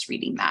 I was just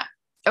reading that.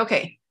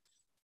 Okay.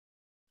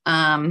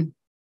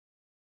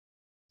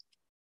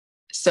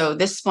 So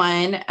this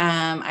one,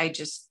 I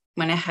just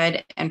went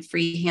ahead and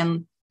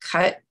freehand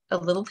cut a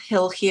little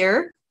hill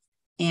here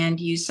and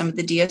used some of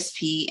the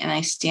DSP, and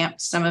I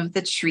stamped some of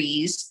the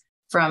trees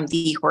from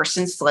the Horse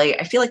and Sleigh.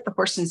 I feel like the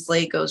Horse and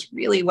Sleigh goes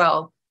really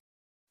well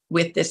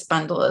with this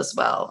bundle as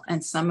well.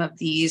 And some of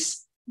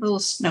these little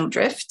snow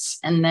drifts.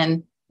 And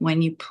then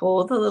when you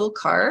pull the little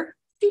car,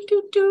 doo,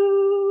 doo,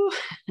 doo,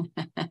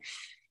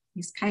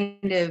 he's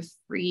kind of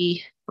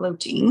free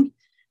floating.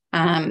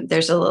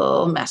 There's a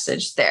little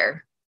message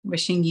there,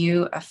 wishing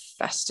you a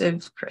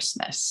festive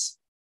Christmas.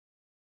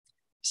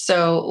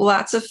 So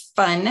lots of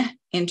fun,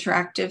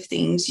 interactive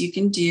things you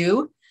can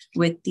do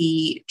with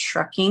the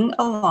trucking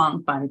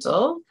along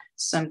bundle.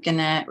 So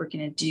we're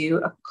gonna do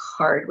a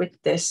card with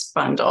this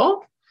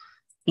bundle.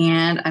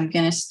 And I'm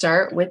gonna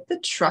start with the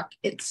truck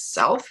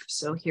itself.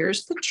 So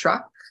here's the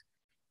truck.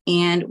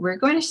 And we're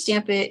going to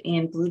stamp it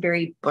in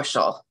Blueberry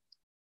Bushel.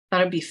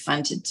 That'd be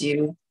fun to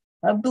do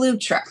a blue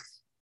truck.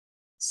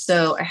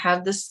 So I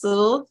have this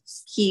little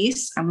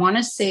piece. I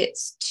wanna say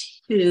it's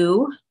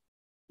 2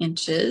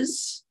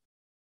 inches.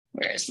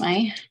 Where is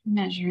my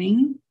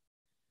measuring?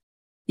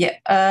 Yeah,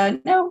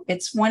 no,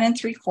 it's 1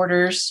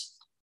 3/4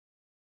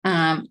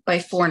 by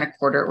 4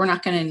 1/4. We're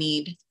not going to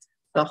need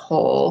the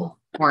whole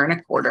 4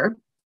 1/4.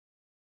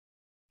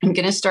 I'm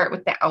going to start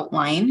with the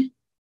outline.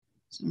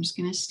 So I'm just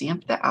going to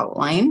stamp the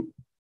outline.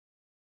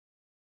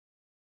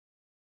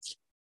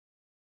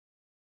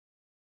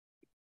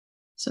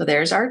 So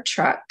there's our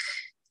truck.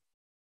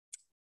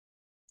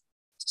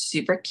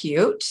 Super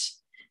cute.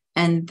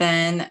 And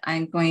then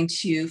I'm going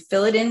to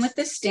fill it in with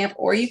this stamp,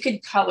 or you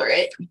could color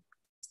it.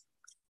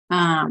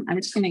 I'm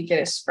just going to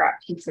get a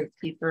scrap piece of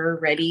paper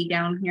ready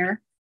down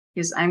here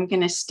because I'm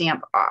going to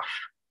stamp off.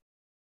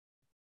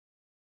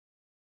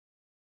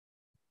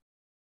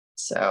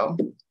 So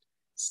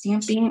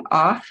stamping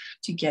off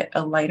to get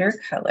a lighter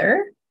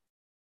color.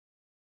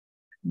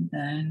 And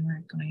then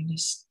we're going to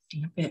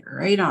stamp it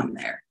right on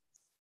there.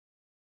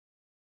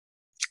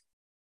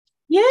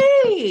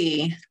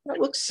 Yay, that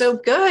looks so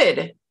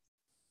good.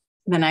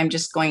 Then I'm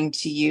just going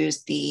to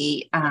use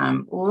the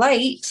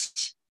light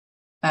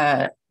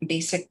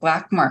basic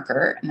black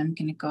marker, and I'm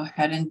going to go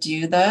ahead and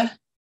do the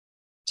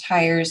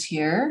tires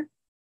here.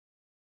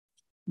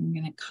 I'm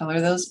going to color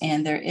those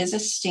in. There is a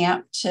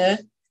stamp to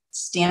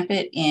stamp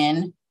it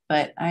in,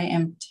 but I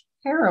am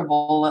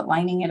terrible at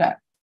lining it up.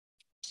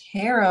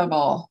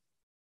 Terrible.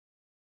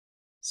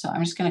 So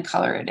I'm just going to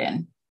color it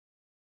in.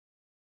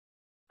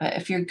 But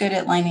if you're good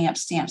at lining up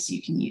stamps,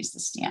 you can use the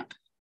stamp.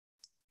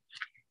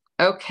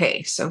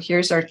 Okay, so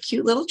here's our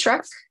cute little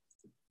truck.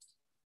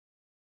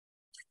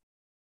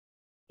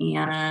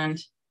 And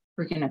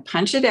we're going to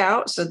punch it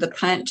out. So the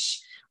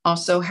punch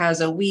also has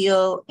a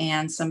wheel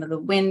and some of the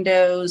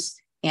windows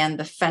and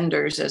the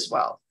fenders as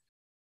well.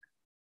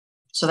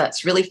 So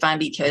that's really fun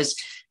because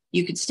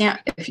you could stamp,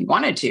 if you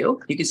wanted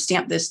to, you could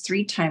stamp this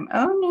 3 times.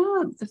 Oh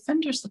no, the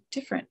fenders look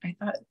different. I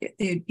thought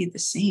they would be the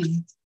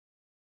same.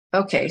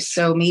 Okay,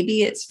 so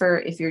maybe it's for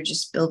if you're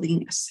just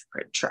building a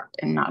separate truck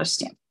and not a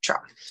stamped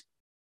truck.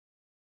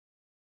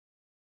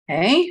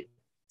 Okay,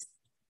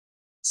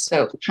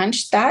 so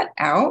punch that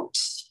out.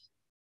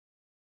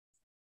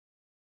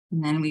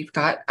 And then we've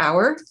got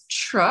our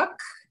truck.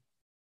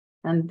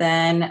 And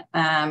then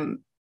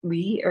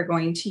we are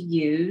going to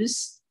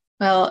use,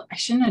 well, I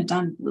shouldn't have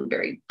done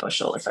blueberry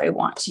bushel if I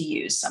want to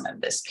use some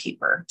of this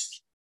paper,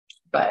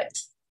 but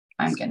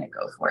I'm going to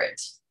go for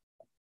it.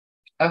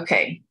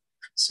 Okay,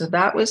 so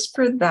that was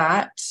for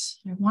that.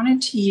 I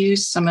wanted to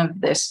use some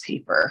of this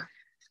paper.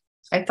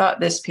 I thought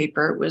this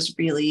paper was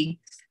really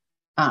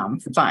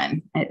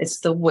fun. It's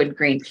the wood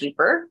grain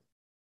paper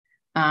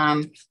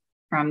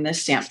from the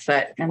stamp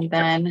set. And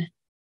then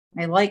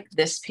I like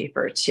this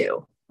paper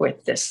too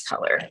with this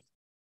color.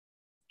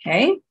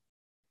 Okay.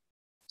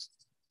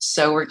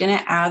 So we're going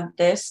to add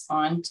this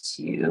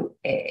onto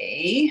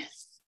a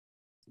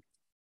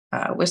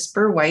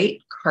Whisper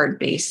White card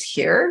base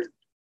here.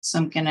 So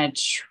I'm going to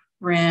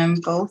trim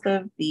both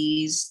of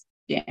these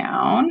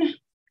down.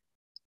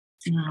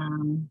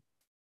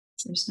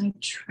 There's no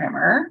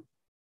trimmer.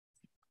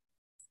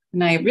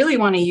 And I really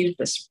want to use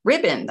this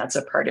ribbon that's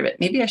a part of it.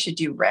 Maybe I should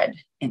do red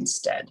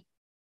instead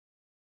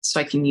so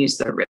I can use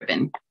the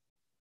ribbon.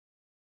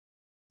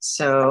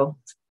 So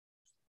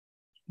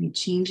let me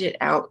change it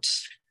out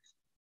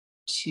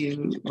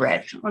to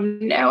red. Oh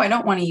no, I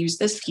don't want to use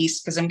this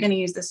piece because I'm going to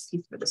use this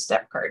piece for the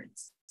step card.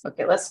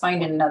 Okay, let's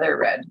find another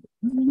red.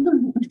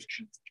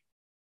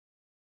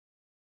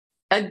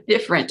 A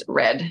different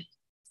red.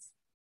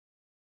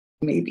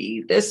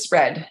 Maybe this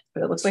red,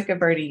 but it looks like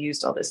I've already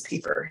used all this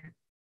paper.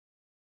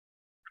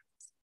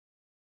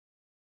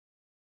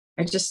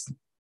 I just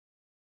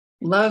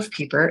love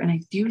paper and I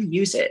do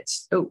use it.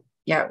 Oh,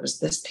 yeah, it was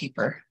this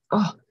paper.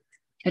 Oh,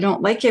 I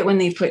don't like it when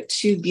they put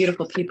 2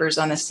 beautiful papers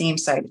on the same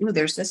side. Ooh,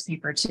 there's this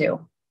paper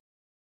too.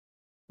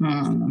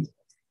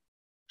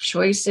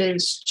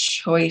 Choices,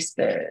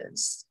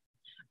 choices.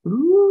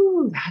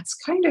 Ooh, that's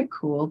kind of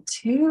cool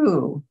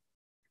too.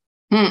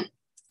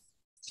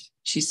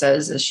 She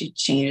says as she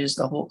changes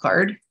the whole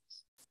card.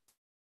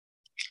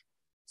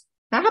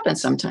 That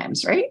happens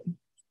sometimes, right?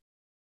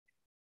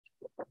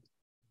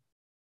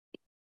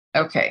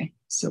 Okay,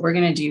 so we're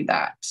going to do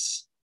that.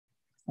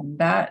 And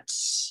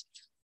that's,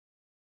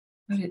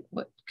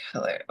 what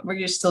color? We're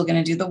just still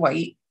going to do the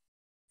white.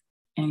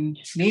 And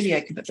maybe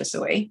I could put this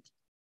away.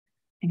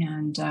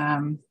 And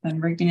then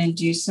we're going to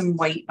do some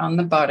white on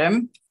the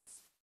bottom.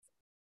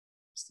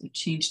 So I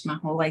changed my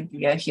whole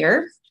idea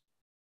here.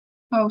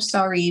 Oh,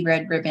 sorry,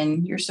 red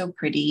ribbon. You're so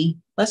pretty.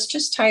 Let's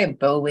just tie a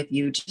bow with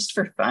you just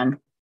for fun.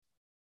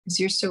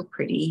 Because you're so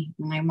pretty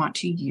and I want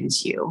to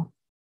use you.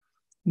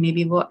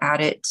 Maybe we'll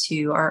add it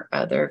to our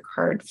other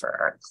card for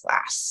our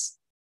class.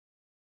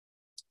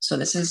 So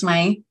this is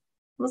my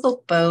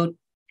little bow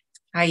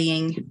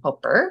tying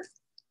helper.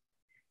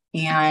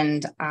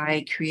 And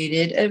I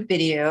created a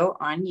video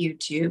on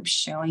YouTube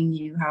showing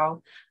you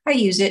how I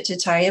use it to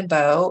tie a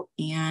bow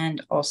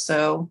and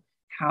also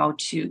how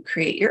to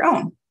create your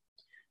own.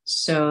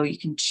 So you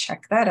can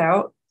check that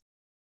out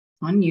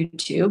on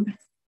YouTube.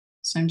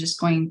 So I'm just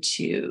going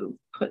to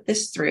put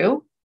this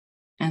through.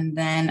 And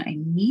then I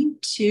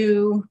need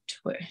to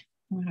twist.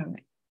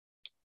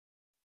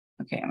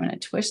 Okay, I'm going to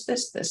twist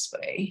this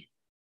way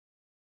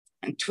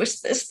and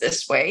twist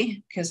this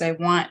way because I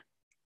want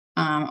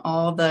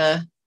all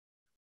the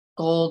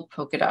gold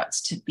polka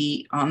dots to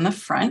be on the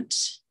front.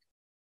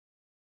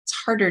 It's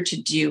harder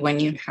to do when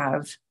you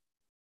have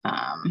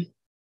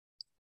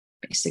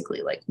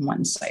basically like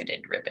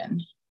one-sided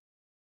ribbon.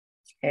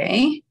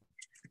 Okay,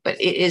 but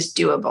it is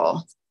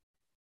doable.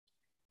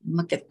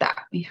 Look at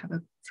that. We have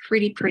a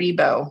pretty, pretty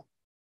bow.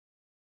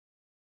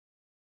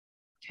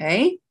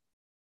 Okay.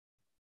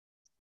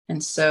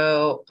 And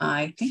so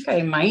I think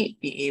I might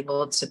be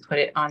able to put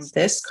it on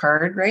this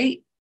card,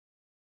 right?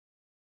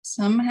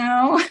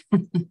 Somehow.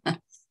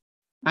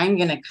 I'm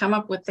going to come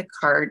up with the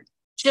card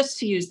just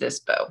to use this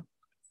bow.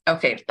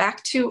 Okay,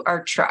 back to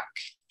our truck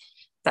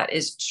that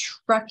is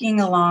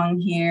trucking along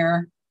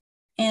here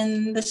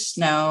in the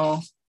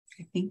snow.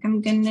 I think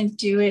I'm going to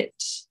do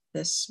it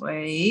this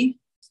way.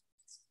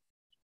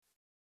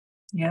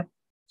 Yep.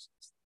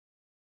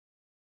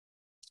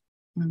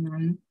 And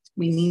then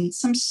we need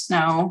some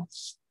snow.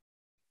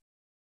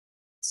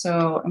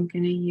 So I'm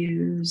going to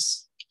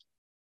use,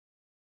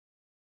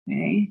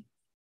 okay,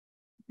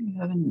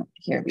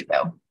 here we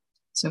go.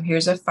 So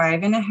here's a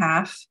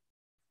 5.5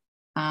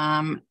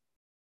 by,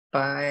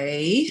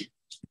 I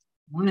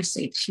want to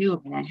say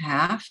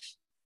 2.5.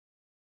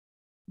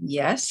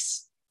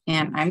 Yes.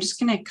 And I'm just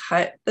going to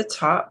cut the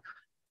top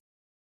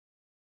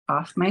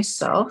off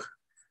myself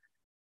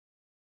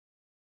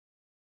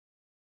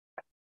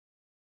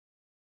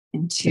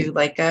into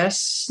like a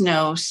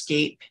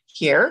snowscape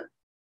here.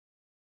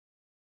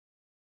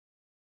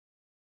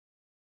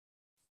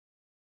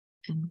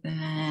 And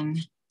then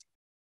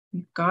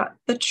we've got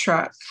the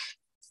truck,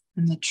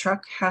 and the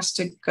truck has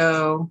to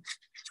go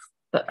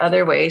the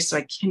other way, so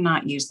I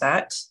cannot use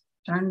that.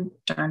 Darn,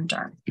 darn,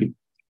 darn.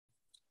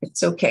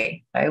 It's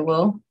okay. I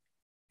will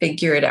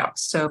figure it out.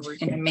 So we're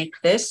going to make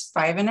this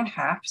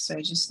 5.5. So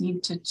I just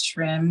need to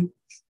trim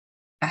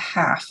a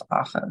half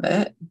off of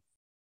it.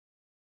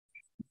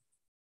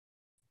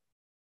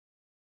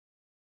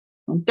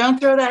 And don't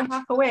throw that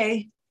half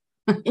away.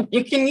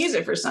 You can use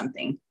it for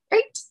something,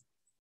 right?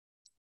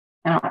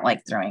 I don't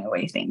like throwing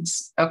away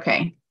things.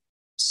 Okay.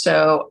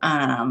 So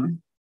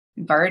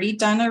we've already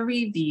done a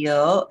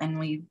reveal and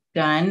we've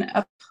done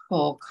a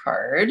pull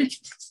card.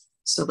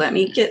 So let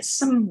me get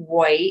some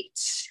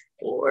white,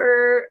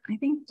 or I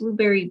think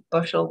blueberry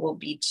bushel will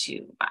be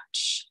too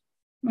much.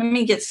 Let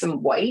me get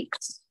some white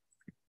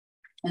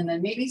and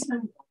then maybe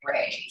some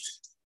gray.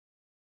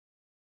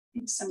 I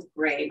think some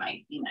gray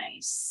might be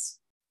nice.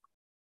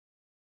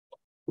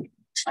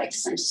 Like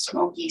some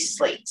smoky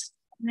slate.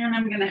 And then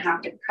I'm gonna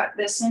have to cut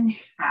this in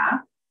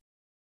half.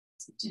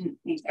 I didn't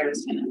think I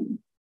was gonna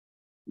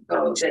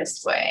go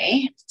this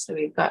way. So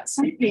we've got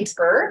some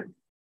paper.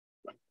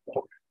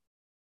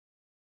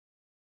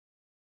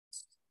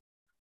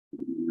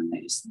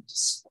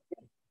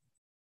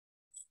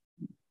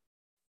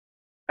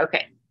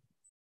 Okay,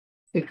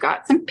 we've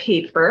got some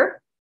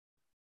paper.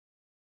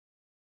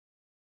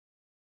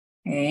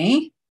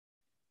 Okay,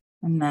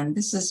 and then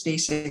this is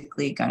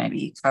basically going to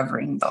be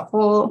covering the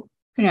whole,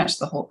 pretty much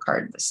the whole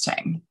card this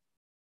time.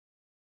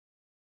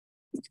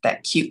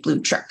 That cute blue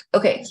truck.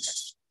 Okay,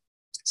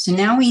 so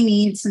now we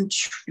need some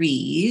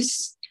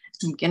trees.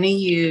 I'm going to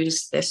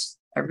use this.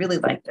 I really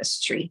like this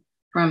tree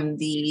from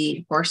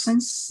the Horse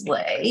and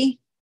Sleigh,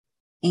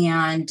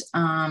 and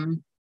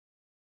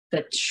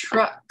the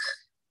truck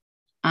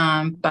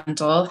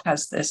bundle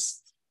has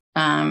this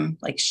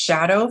like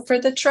shadow for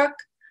the truck,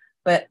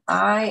 but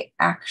I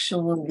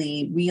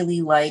actually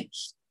really like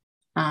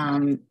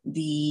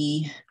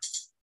the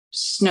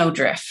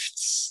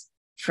snowdrifts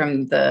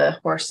from the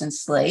Horse and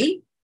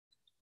Sleigh.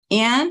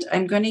 And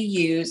I'm going to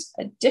use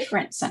a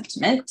different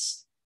sentiment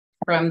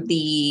from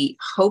the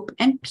Hope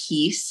and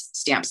Peace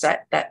stamp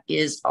set that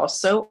is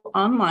also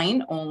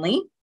online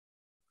only.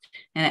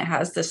 And it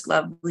has this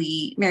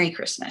lovely Merry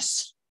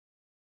Christmas.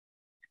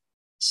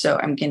 So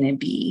I'm going to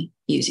be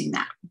using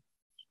that.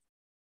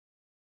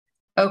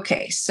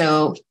 Okay,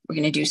 so we're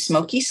going to do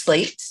smoky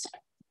slates.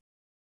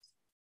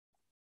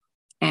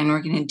 And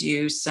we're going to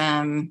do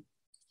some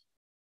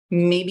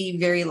maybe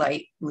very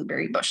light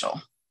blueberry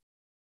bushel.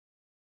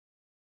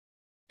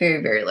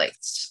 Very, very light.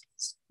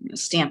 I'm going to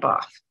stamp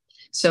off.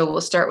 So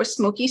we'll start with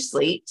smoky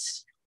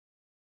slates.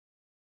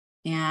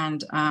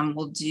 And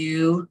we'll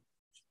do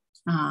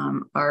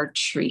our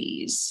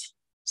trees,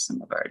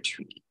 some of our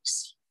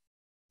trees.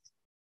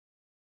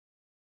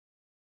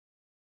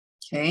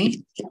 Okay,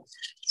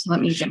 so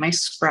let me get my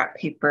scrap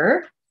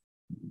paper.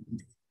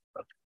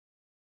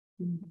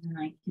 And then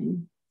I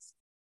can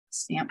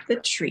stamp the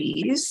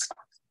trees.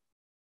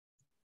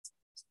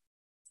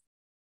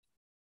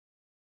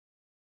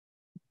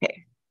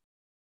 Okay,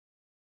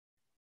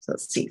 so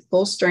let's see,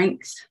 full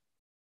strength.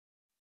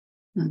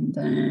 And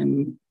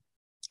then,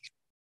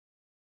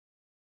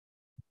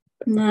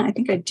 no, I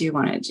think I do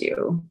want to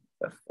do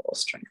the full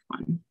strength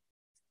one.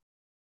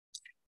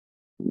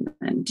 And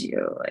then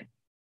do like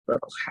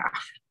little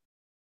half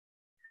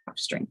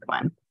strength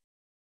one.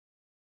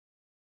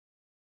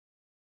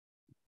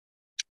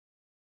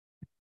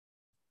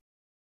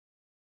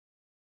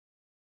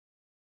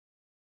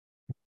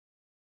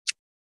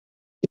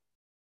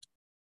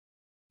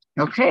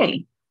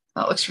 Okay,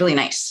 that looks really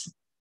nice.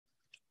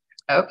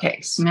 Okay,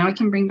 so now we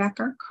can bring back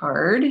our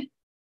card.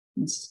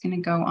 This is going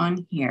to go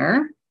on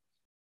here.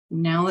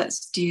 Now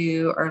let's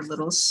do our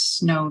little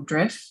snow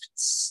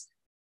drifts,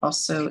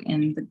 also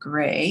in the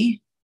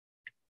gray.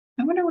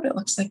 I wonder what it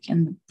looks like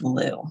in the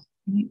blue.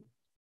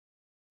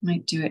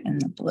 Might do it in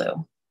the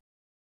blue.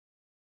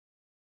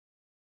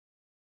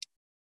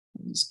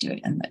 Let's do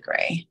it in the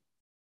gray.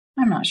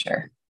 I'm not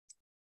sure.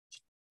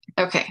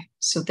 Okay,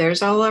 so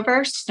there's all of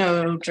our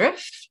snow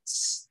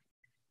drifts.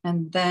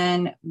 And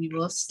then we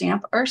will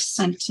stamp our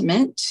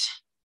sentiment.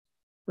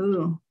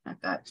 Ooh,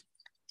 I've got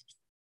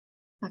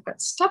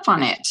stuff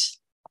on it.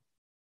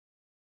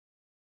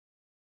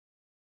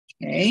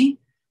 Okay,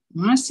 I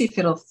want to see if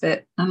it'll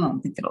fit. I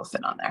don't think it'll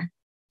fit on there.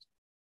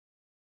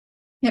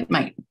 It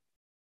might,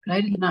 but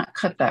I did not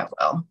cut that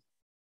well.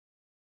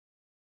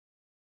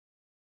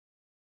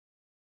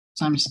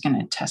 So I'm just going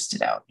to test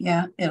it out.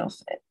 Yeah, it'll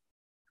fit.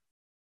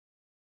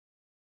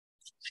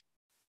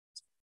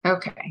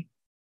 Okay.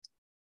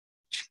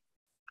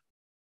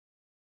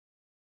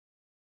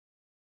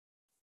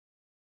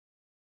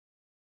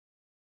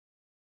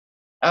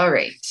 All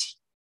right.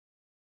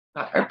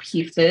 Got our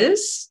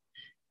pieces.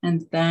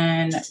 And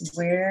then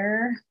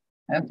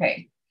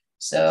okay.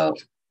 So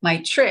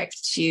my trick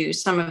to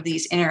some of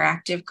these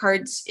interactive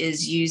cards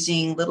is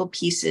using little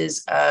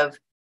pieces of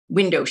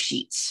window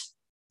sheets.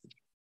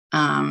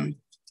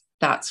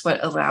 That's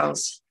what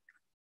allows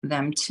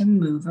them to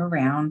move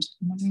around.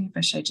 I'm wondering if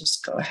I should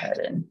just go ahead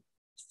and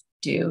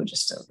do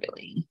just a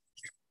really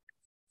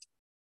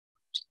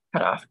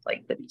cut off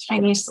like the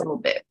tiniest little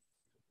bit.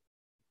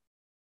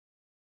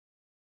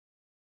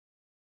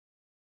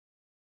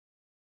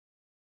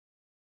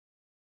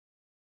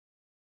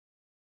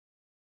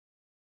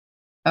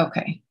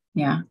 Okay,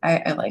 yeah,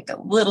 I like a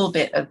little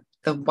bit of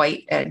the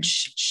white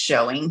edge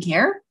showing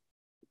here.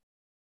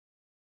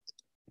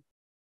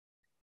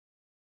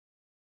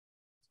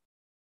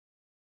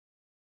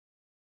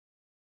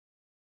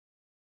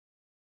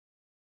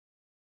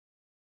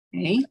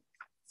 Okay,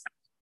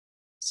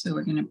 so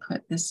we're gonna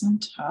put this on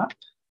top.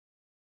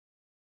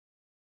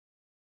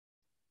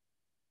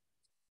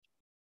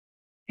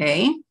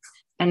 Okay,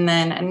 and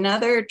then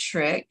another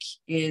trick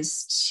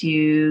is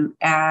to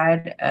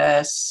add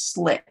a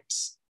slit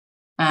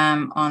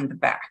on the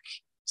back.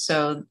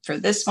 So for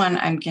this one,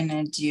 I'm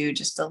gonna do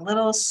just a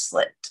little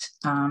slit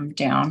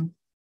down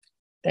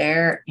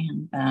there,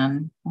 and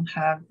then we'll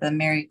have the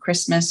Merry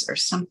Christmas or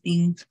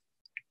something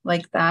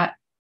like that.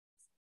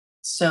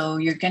 So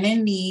you're gonna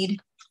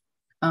need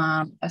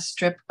a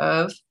strip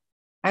of,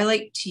 I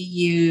like to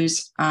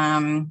use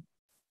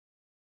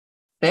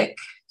thick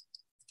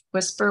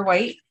whisper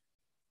white.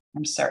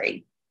 I'm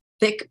sorry,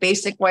 thick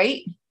basic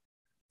white.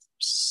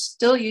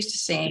 Still used to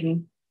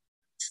saying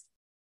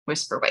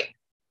whisper white.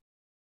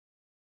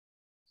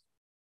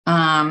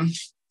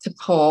 To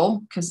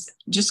pull,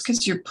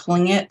 because you're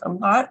pulling it a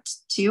lot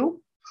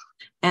too.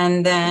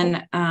 And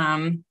then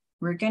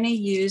we're going to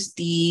use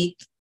the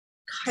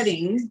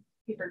cutting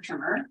paper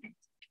trimmer.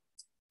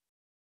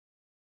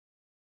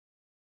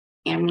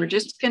 And we're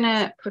just going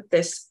to put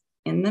this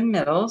in the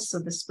middle. So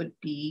this would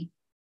be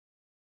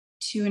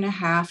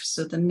 2.5.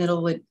 So the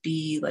middle would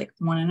be like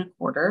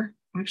 1.25.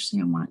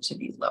 Actually, I want it to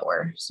be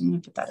lower. So I'm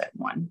going to put that at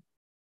 1.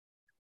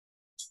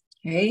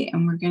 Okay,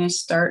 and we're going to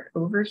start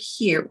over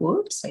here.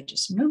 Whoops, I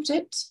just moved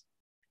it.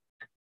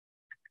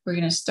 We're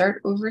going to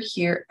start over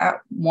here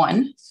at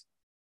 1,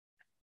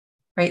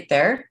 right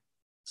there.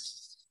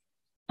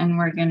 And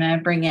we're going to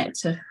bring it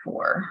to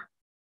 4.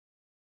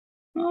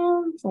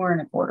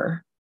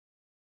 4.25.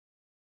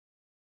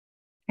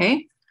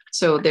 Okay,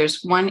 so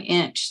there's 1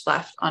 inch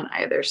left on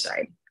either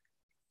side.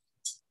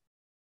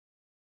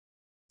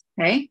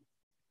 Okay,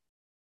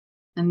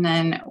 and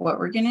then what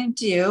we're going to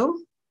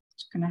do,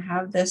 we're going to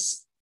have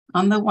this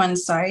on the one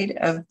side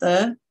of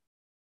the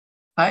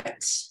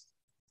cut,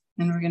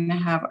 and we're going to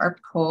have our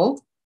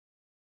pull,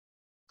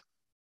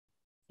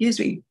 excuse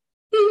me,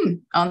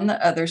 on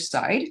the other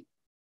side.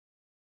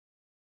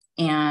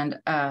 And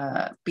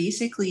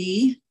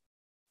basically,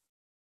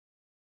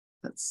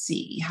 let's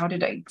see, how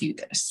did I do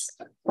this?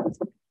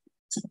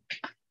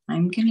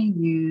 I'm going to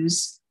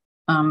use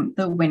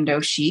the window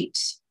sheet,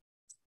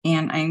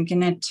 and I'm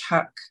going to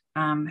tuck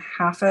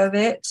half of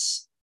it,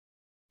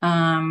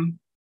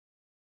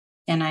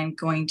 and I'm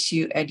going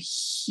to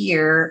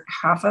adhere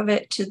half of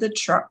it to the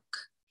truck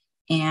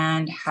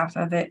and half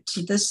of it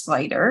to the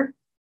slider.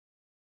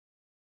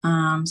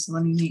 So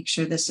let me make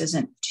sure this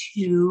isn't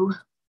too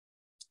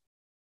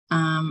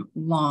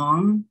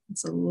long.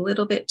 It's a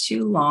little bit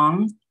too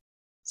long.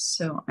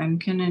 So I'm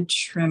gonna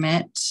trim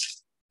it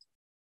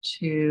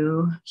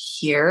to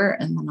here,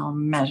 and then I'll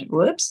measure,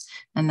 whoops,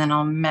 and then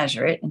I'll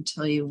measure it and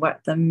tell you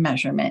what the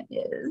measurement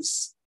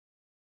is.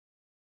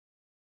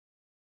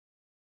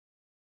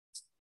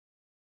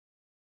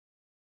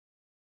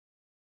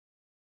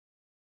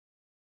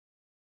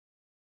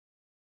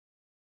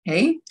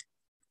 Okay,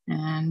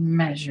 and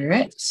measure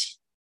it.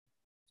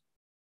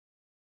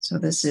 So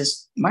this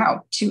is,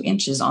 wow, 2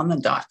 inches on the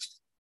dot.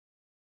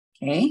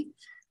 Okay,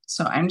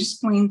 so I'm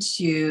just going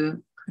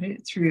to put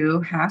it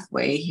through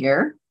halfway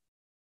here.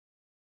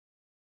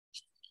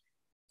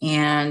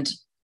 And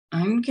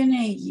I'm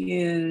gonna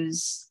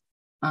use,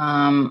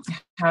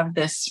 have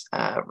this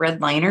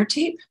red liner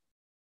tape.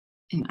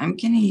 And I'm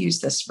gonna use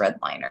this red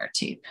liner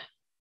tape.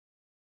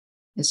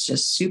 It's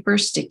just super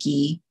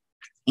sticky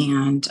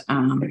and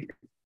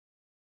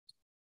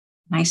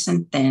nice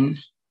and thin.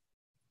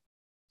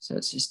 So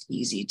it's just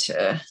easy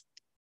to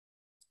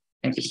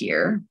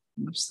adhere.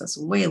 Oops, that's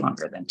way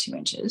longer than 2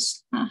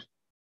 inches. Huh.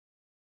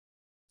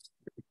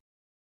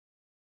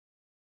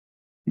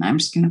 And I'm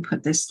just gonna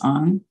put this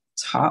on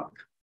top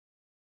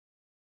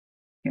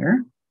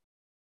here.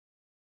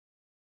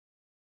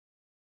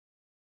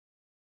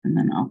 And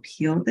then I'll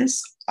peel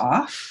this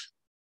off.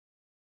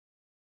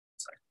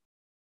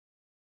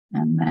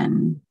 And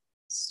then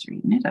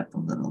straighten it up a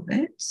little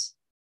bit.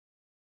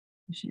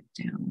 Push it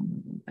down a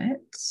little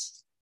bit.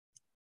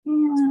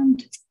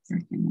 And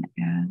we're gonna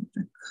add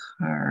the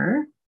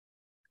car.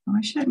 Oh,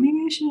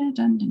 maybe I should have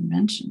done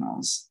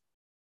dimensionals.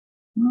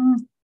 Now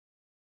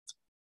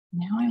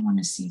I want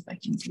to see if I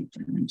can do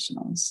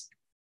dimensionals.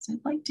 So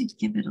I'd like to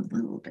give it a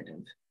little bit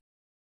of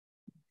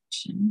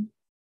action.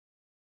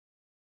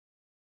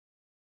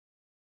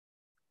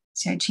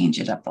 See, I change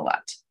it up a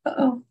lot.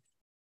 Uh-oh.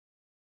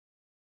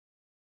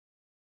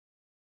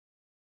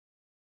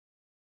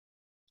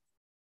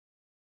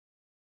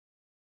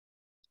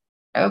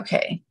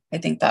 Okay, I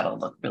think that'll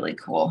look really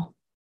cool.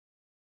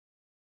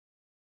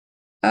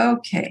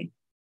 Okay,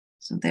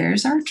 so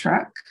there's our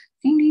truck.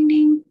 Ding, ding,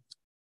 ding.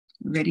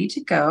 Ready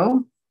to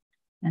go.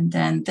 And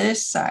then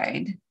this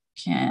side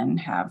can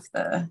have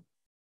the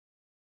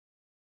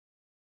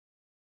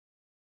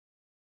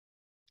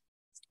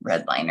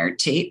red liner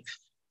tape.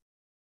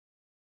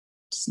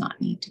 Does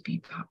not need to be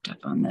popped up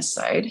on this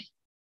side.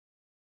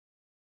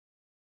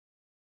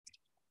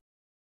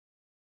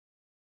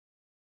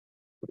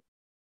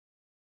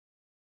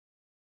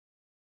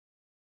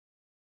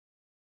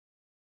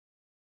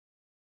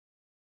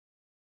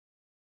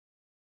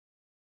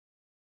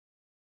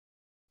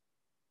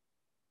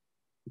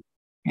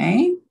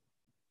 Okay.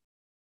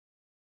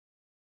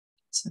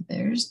 So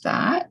there's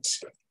that.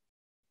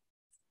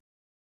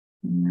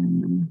 And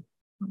then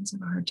I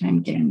have a hard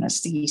time getting the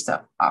sticky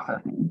stuff off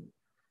of me.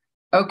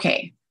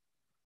 Okay.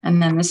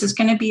 And then this is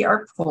going to be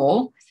our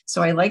pole.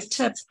 So I like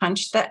to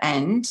punch the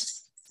end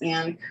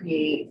and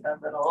create a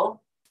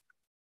little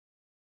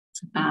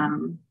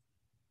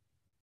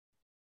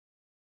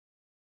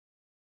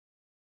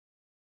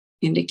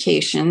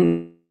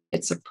indication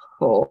it's a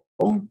pole.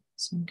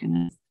 So I'm going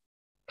to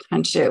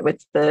punch it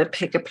with the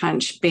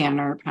pick-a-punch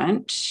banner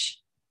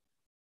punch.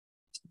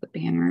 The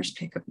banners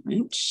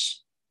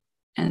pick-a-punch.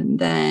 And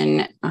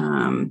then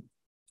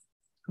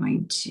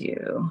going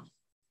to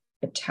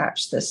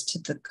attach this to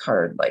the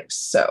card like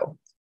so.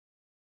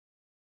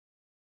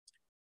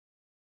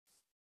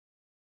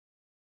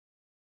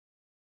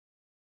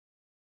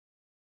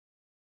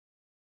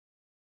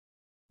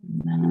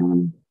 And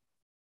then I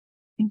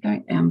think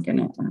I am going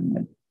to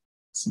add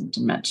some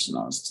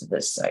dimensionals to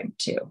this side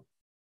too.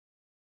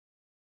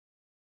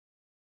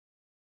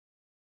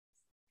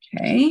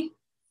 Okay,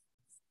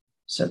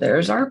 so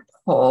there's our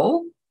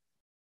pole.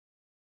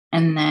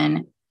 And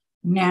then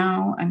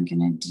now I'm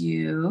going to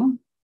do,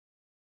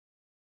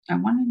 I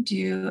don't want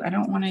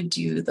to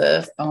do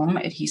the foam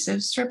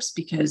adhesive strips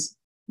because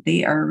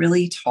they are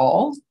really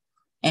tall.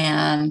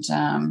 And so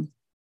I'm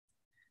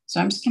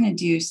just going to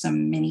do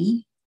some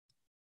mini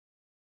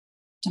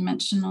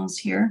dimensionals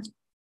here.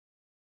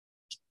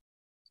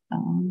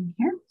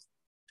 Here.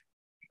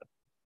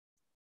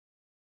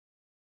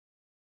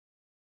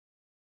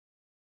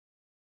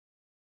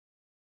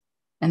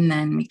 And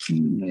then we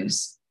can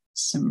use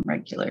some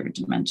regular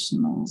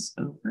dimensionals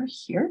over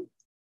here.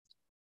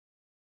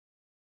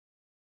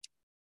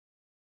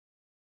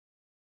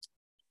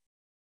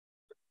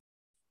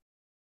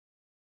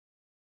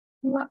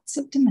 Lots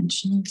of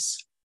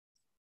dimensionals.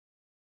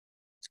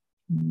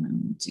 And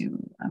then we'll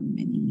do a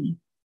mini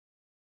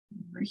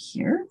over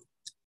here.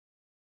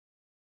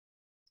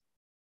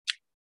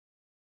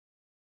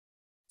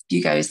 Do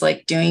you guys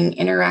like doing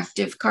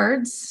interactive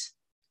cards?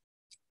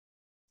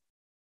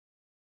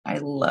 I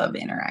love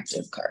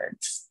interactive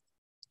cards.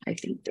 I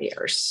think they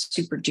are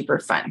super duper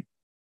fun.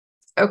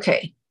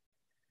 Okay,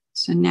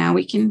 so now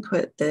we can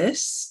put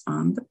this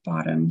on the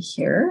bottom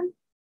here.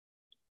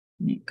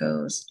 And it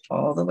goes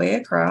all the way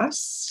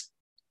across.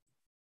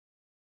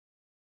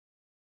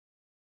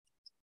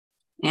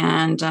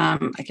 And I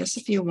guess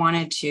if you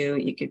wanted to,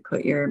 you could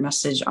put your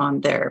message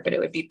on there, but it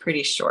would be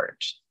pretty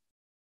short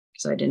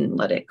because I didn't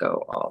let it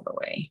go all the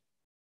way.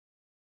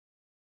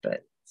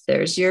 But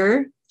there's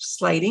your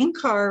sliding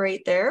car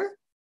right there.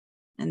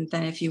 And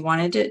then if you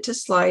wanted it to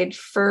slide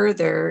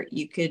further,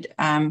 you could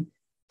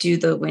do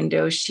the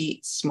window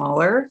sheet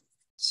smaller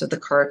so the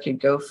car could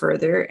go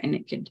further and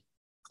it could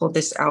pull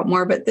this out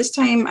more. But this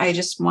time I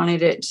just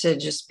wanted it to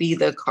just be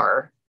the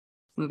car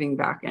moving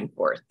back and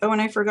forth. Oh,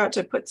 and I forgot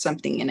to put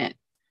something in it.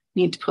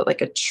 Need to put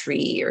like a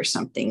tree or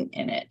something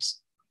in it.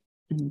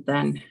 And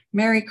then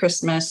Merry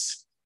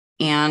Christmas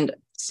and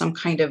some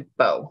kind of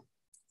bow.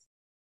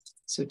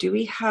 So do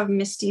we have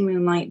Misty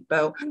Moonlight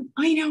bow?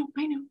 I know.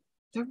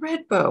 The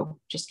red bow.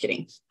 Just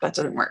kidding. That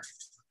doesn't work.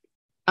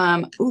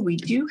 We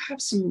do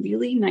have some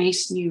really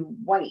nice new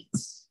white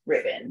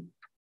ribbon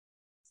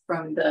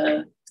from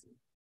the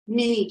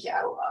mini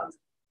catalog.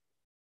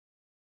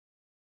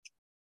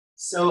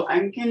 So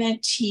I'm gonna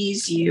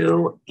tease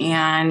you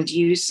and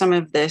use some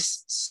of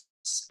this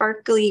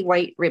sparkly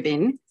white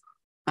ribbon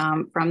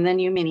from the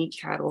new mini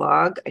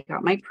catalog. I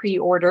got my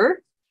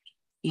pre-order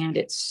and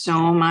it's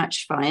so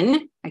much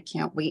fun. I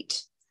can't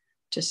wait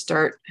to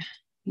start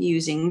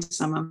using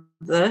some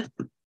of the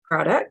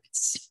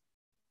products.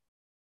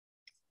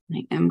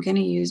 I am gonna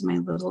use my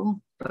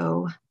little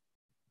bow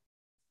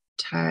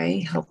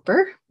tie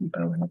helper,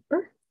 bow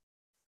helper.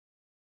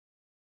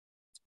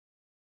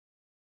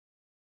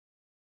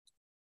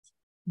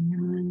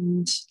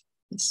 And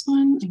this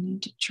one, I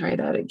need to try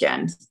that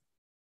again.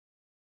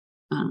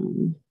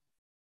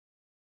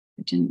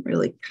 I didn't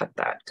really cut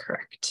that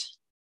correct.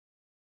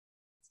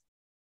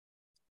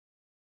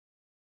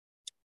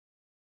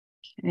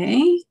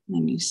 Okay,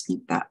 then you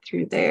sneak that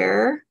through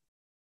there.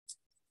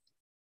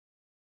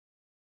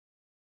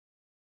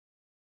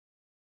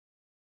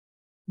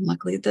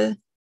 Luckily, the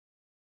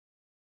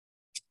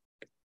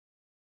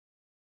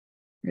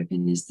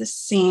ribbon is the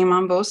same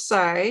on both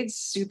sides.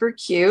 Super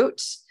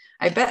cute.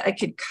 I bet I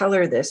could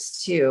color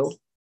this too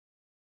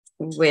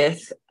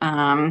with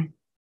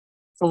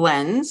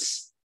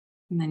blends,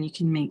 and then you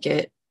can make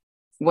it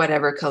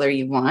whatever color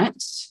you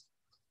want.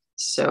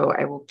 So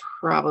I will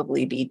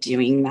probably be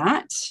doing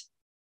that.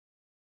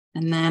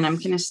 And then I'm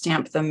going to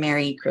stamp the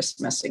Merry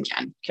Christmas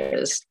again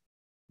because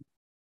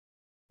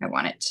I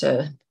want it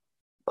to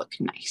look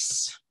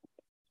nice.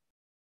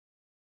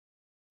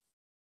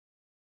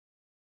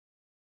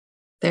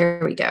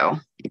 There we go.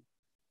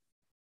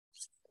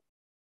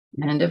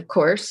 And of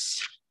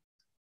course,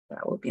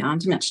 that will be on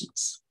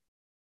dimensions.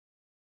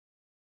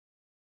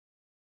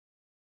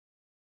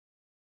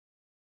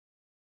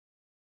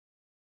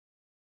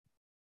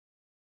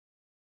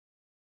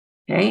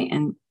 Okay,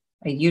 and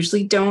I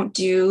usually don't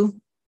do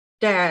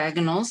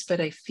diagonals, but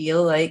I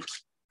feel like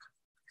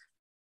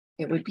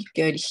it would be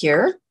good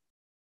here.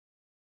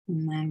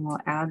 And then we'll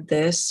add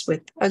this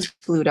with a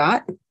glue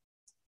dot.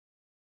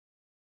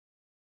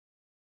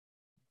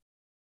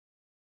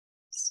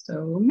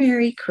 So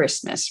Merry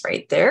Christmas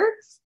right there.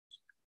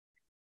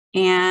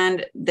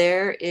 And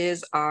there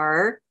is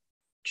our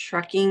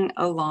trucking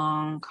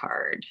along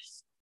card.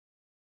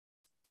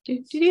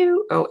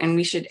 Oh, and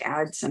we should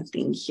add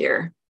something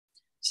here.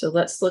 So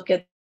let's look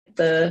at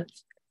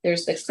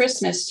there's the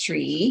Christmas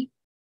tree.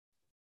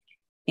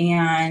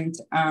 And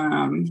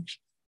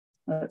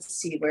let's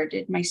see, where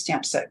did my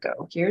stamp set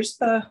go? Here's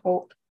the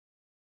hope.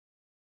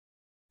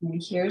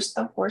 And here's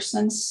the horse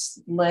and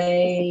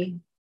sleigh.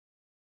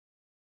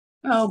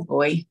 Oh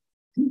boy.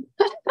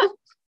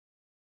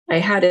 I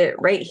had it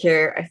right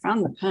here. I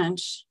found the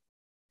punch.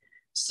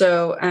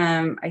 So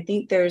I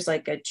think there's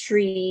like a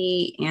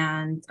tree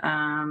and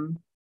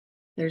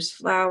there's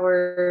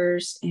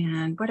flowers,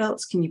 and what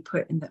else can you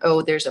put in the,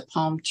 oh, there's a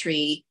palm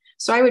tree.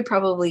 So I would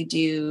probably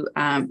do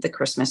the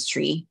Christmas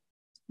tree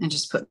and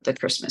just put the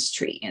Christmas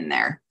tree in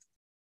there.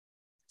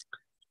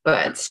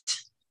 But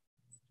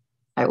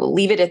I will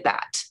leave it at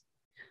that.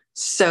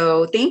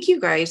 So thank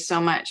you guys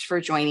so much for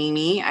joining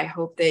me. I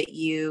hope that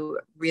you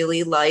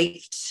really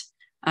liked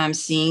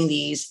seeing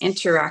these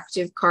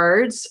interactive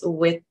cards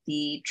with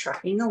the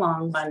Trucking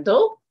Along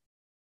bundle.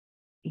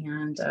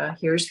 And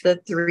here's the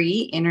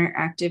 3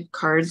 interactive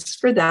cards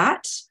for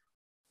that.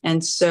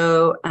 And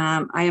so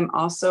I am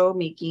also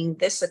making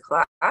this a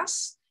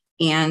class.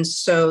 And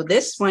so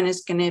this one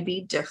is going to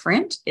be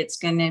different. It's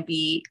going to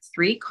be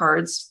 3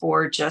 cards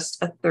for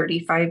just a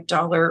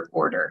 $35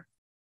 order.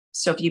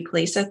 So if you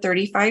place a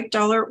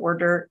 $35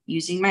 order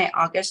using my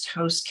August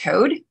host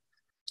code,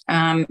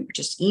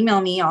 just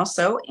email me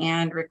also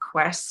and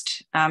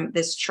request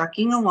this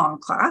Trucking Along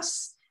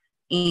class.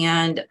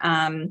 And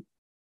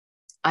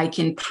I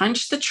can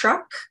punch the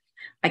truck.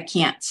 I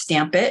can't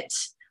stamp it,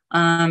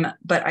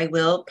 but I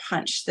will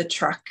punch the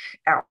truck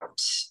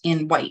out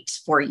in white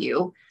for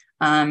you.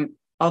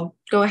 I'll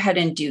go ahead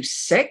and do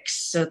 6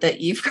 so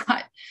that you've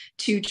got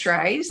 2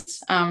 tries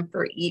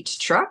for each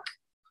truck.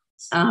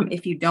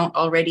 If you don't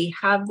already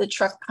have the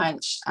truck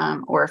punch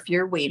or if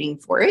you're waiting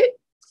for it.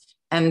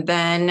 And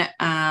then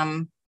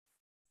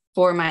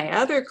for my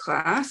other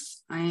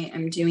class, I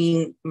am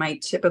doing my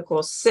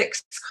typical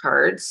 6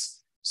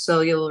 cards.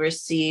 So you'll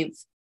receive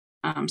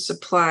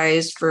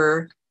supplies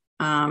for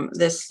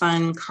this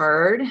fun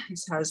card.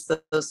 This has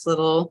those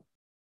little,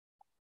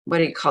 what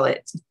do you call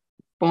it?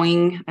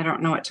 Boing, I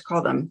don't know what to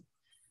call them,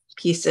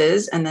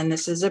 pieces. And then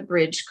this is a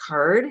bridge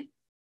card.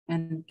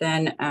 And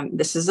then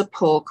this is a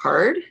pull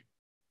card.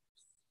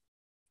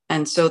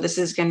 And so this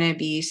is going to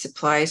be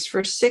supplies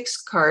for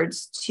 6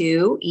 cards,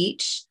 2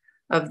 each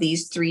of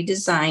these 3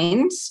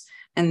 designs.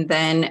 And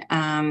then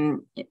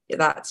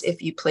that's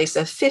if you place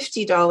a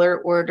 $50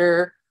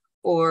 order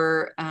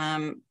or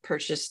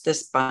purchase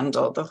this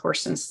bundle, the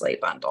horse and sleigh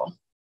bundle.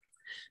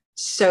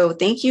 So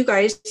thank you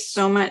guys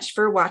so much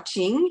for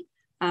watching.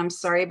 I'm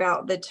sorry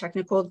about the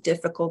technical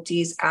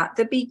difficulties at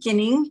the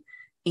beginning.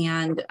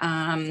 And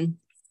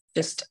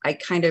I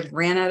kind of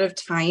ran out of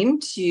time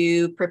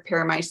to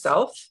prepare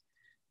myself.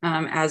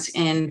 As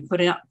in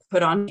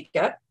put on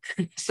makeup.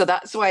 So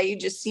that's why you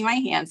just see my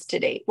hands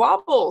today.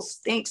 Wobbles.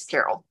 Thanks,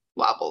 Carol.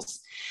 Wobbles.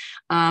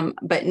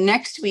 But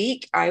next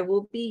week, I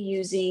will be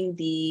using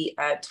the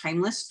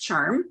Timeless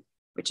Charm,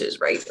 which is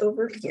right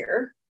over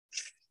here,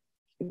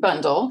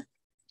 bundle,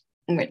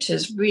 which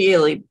is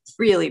really,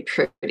 really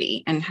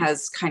pretty and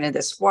has kind of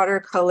this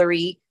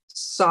watercolory,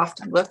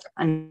 soft look.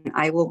 And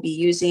I will be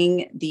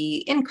using the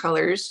in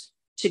colors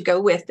to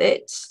go with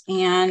it.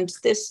 And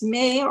this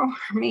may or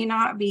may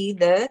not be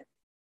the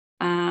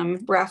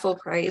raffle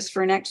prize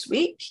for next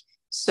week.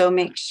 So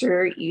make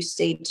sure you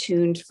stay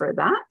tuned for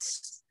that.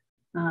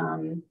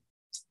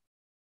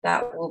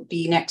 That will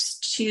be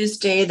next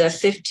Tuesday, the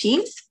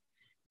 15th.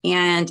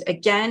 And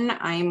again,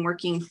 I'm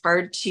working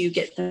hard to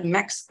get the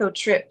Mexico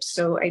trip.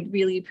 So I'd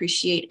really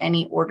appreciate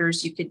any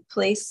orders you could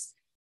place.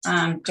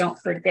 Don't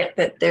forget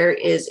that there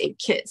is a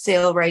kit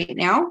sale right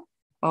now.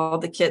 All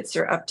the kits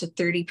are up to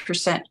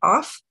 30%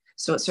 off.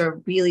 So it's a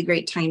really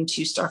great time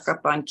to stock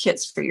up on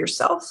kits for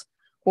yourself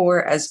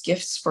or as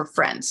gifts for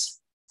friends.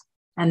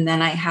 And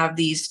then I have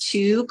these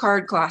 2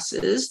 card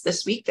classes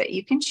this week that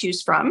you can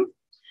choose from.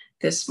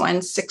 This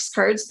one's 6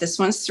 cards. This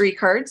one's 3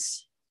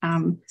 cards.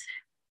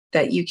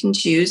 That you can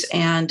choose.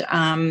 And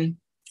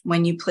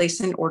when you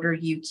place an order,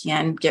 you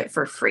can get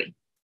for free.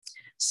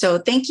 So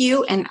thank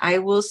you. And I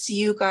will see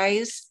you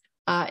guys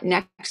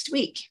next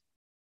week.